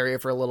in this area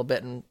for a little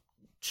bit and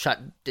shut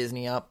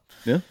Disney up.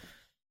 Yeah.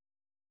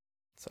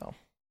 So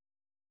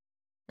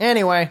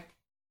anyway.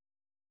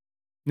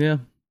 Yeah.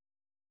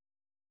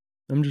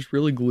 I'm just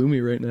really gloomy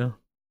right now.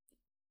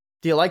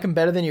 Do you like them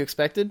better than you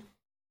expected?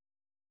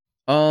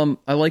 I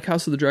like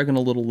House of the Dragon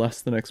a little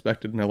less than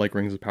expected, and I like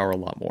Rings of Power a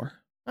lot more.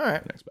 All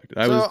right. Than expected.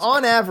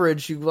 On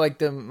average, you like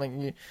them.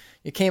 Like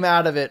you came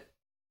out of it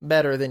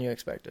better than you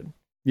expected.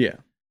 Yeah.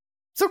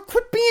 So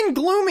quit being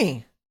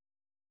gloomy.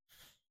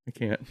 I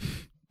can't.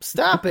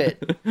 Stop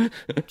it.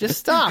 Just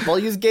stop. I'll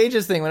use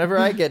Gage's thing whenever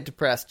I get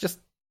depressed. Just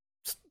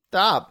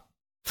stop.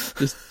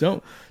 Just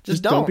don't.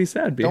 Just don't be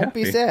sad. Don't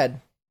be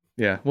sad.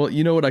 Yeah. Well,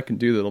 you know what I can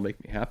do that'll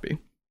make me happy?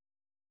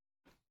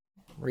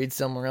 Read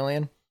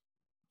Silmarillion.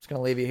 Just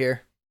gonna leave you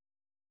here.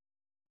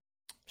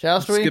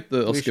 Shall we?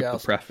 I'll skip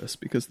the preface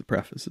because the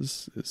preface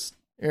is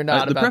You're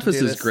not the about preface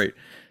to do is this. Great.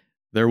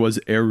 There was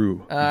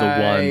Eru,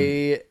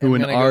 the one who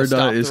in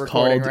Arda is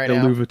called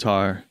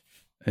Iluvatar,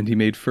 and he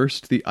made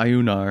first the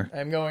Ayunar,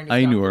 I'm going to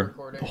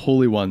Ainur, the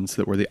holy ones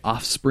that were the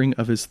offspring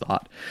of his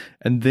thought,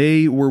 and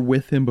they were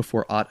with him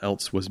before aught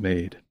else was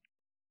made.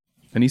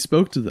 And he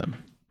spoke to them,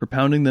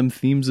 propounding them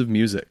themes of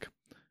music,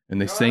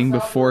 and they sang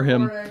before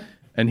him,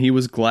 and he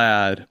was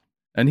glad.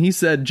 And he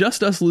said,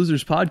 Just Us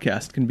Losers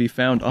podcast can be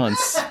found on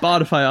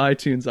Spotify,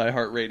 iTunes,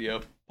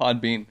 iHeartRadio,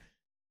 Podbean,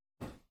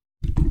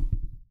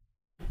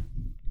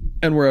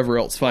 and wherever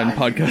else fine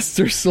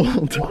podcasts are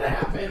sold. What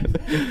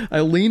happened?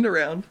 I leaned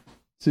around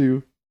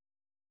to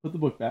put the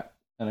book back,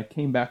 and I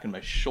came back and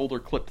my shoulder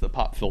clipped the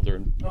pop filter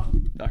and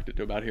knocked it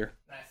to about here.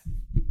 Nice.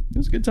 It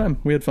was a good time.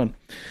 We had fun.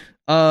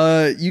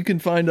 You can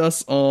find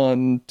us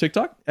on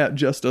TikTok at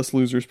Just Us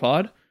Losers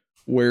Pod,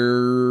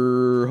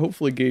 where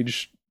hopefully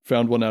Gage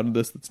found one out of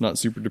this that's not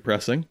super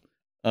depressing.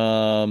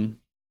 Or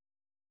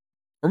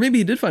maybe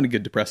he did find a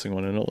good depressing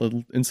one and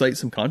it'll incite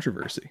some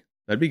controversy.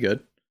 That'd be good.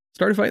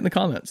 Start a fight in the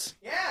comments.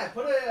 Yeah,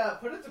 put a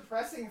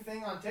depressing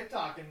thing on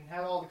TikTok and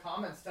have all the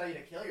comments tell you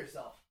to kill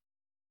yourself.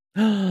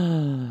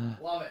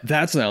 Love it.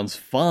 That sounds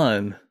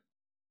fun.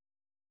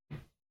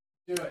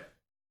 Do it.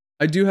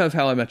 I do have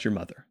How I Met Your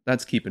Mother.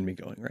 That's keeping me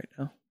going right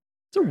now.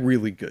 It's a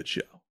really good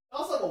show. I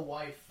also have a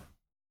wife.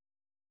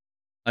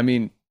 I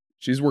mean,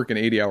 she's working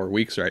 80-hour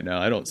weeks right now.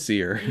 I don't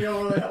see her. You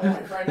don't really have a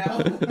wife right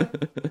now?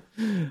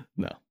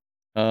 No.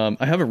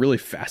 I have a really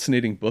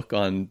fascinating book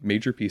on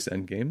Major Piece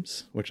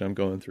Endgames, which I'm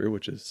going through,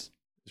 which is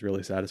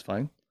really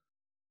satisfying.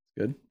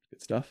 Good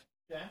stuff.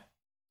 Yeah.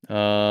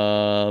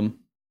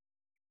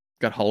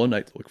 Got Hollow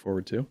Knight to look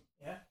forward to.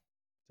 Yeah.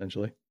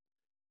 Essentially.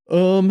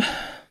 We're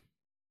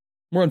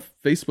on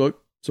Facebook,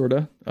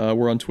 sorta.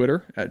 We're on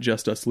Twitter at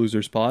Just Us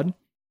Losers Pod.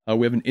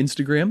 We have an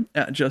Instagram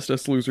at Just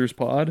Us Losers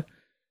Pod.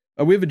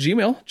 We have a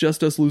Gmail,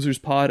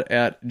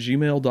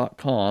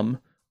 justuslosers.pod@gmail.com,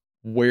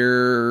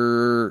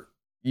 where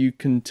you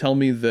can tell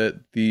me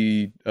that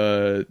the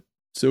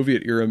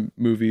Soviet era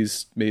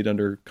movies made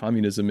under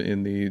communism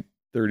in the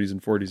 30s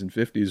and 40s and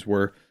 50s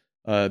were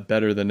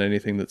better than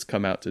anything that's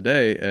come out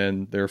today,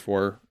 and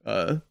therefore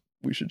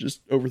we should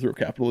just overthrow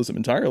capitalism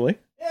entirely.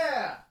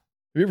 Yeah.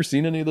 Have you ever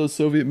seen any of those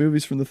Soviet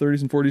movies from the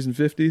 30s and 40s and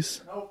 50s?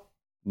 Nope.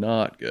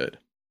 Not good.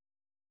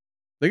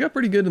 They got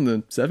pretty good in the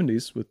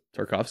 70s with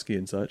Tarkovsky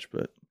and such,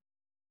 but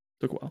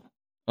took a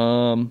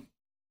while.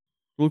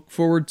 Look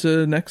forward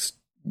to next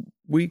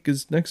week.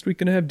 Is next week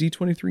going to have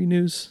D23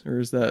 news? Or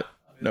is that...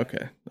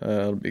 Okay.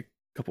 It'll be a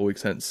couple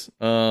weeks hence.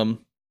 Maybe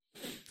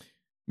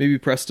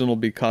Preston will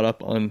be caught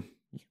up on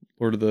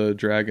Lord of the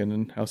Dragon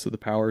and House of the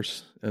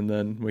Powers, and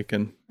then we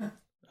can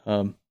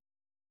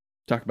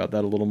talk about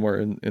that a little more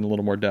in a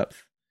little more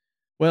depth.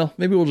 Well,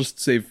 maybe we'll just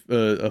save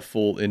a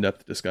full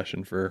in-depth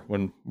discussion for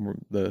when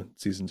the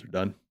seasons are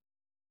done.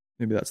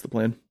 Maybe that's the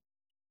plan.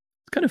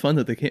 It's kind of fun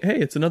that they can't. Hey,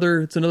 it's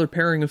another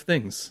pairing of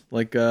things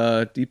like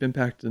Deep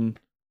Impact and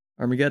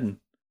Armageddon.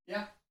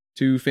 Yeah.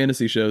 2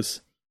 fantasy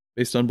shows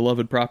based on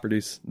beloved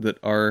properties that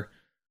are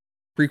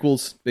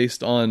prequels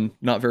based on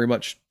not very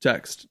much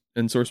text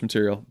and source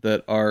material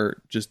that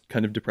are just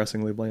kind of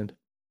depressingly bland.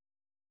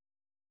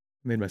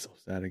 I made myself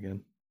sad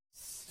again.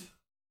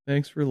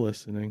 Thanks for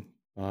listening.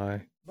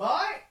 Bye.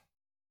 Bye.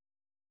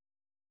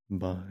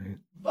 Bye.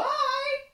 Bye.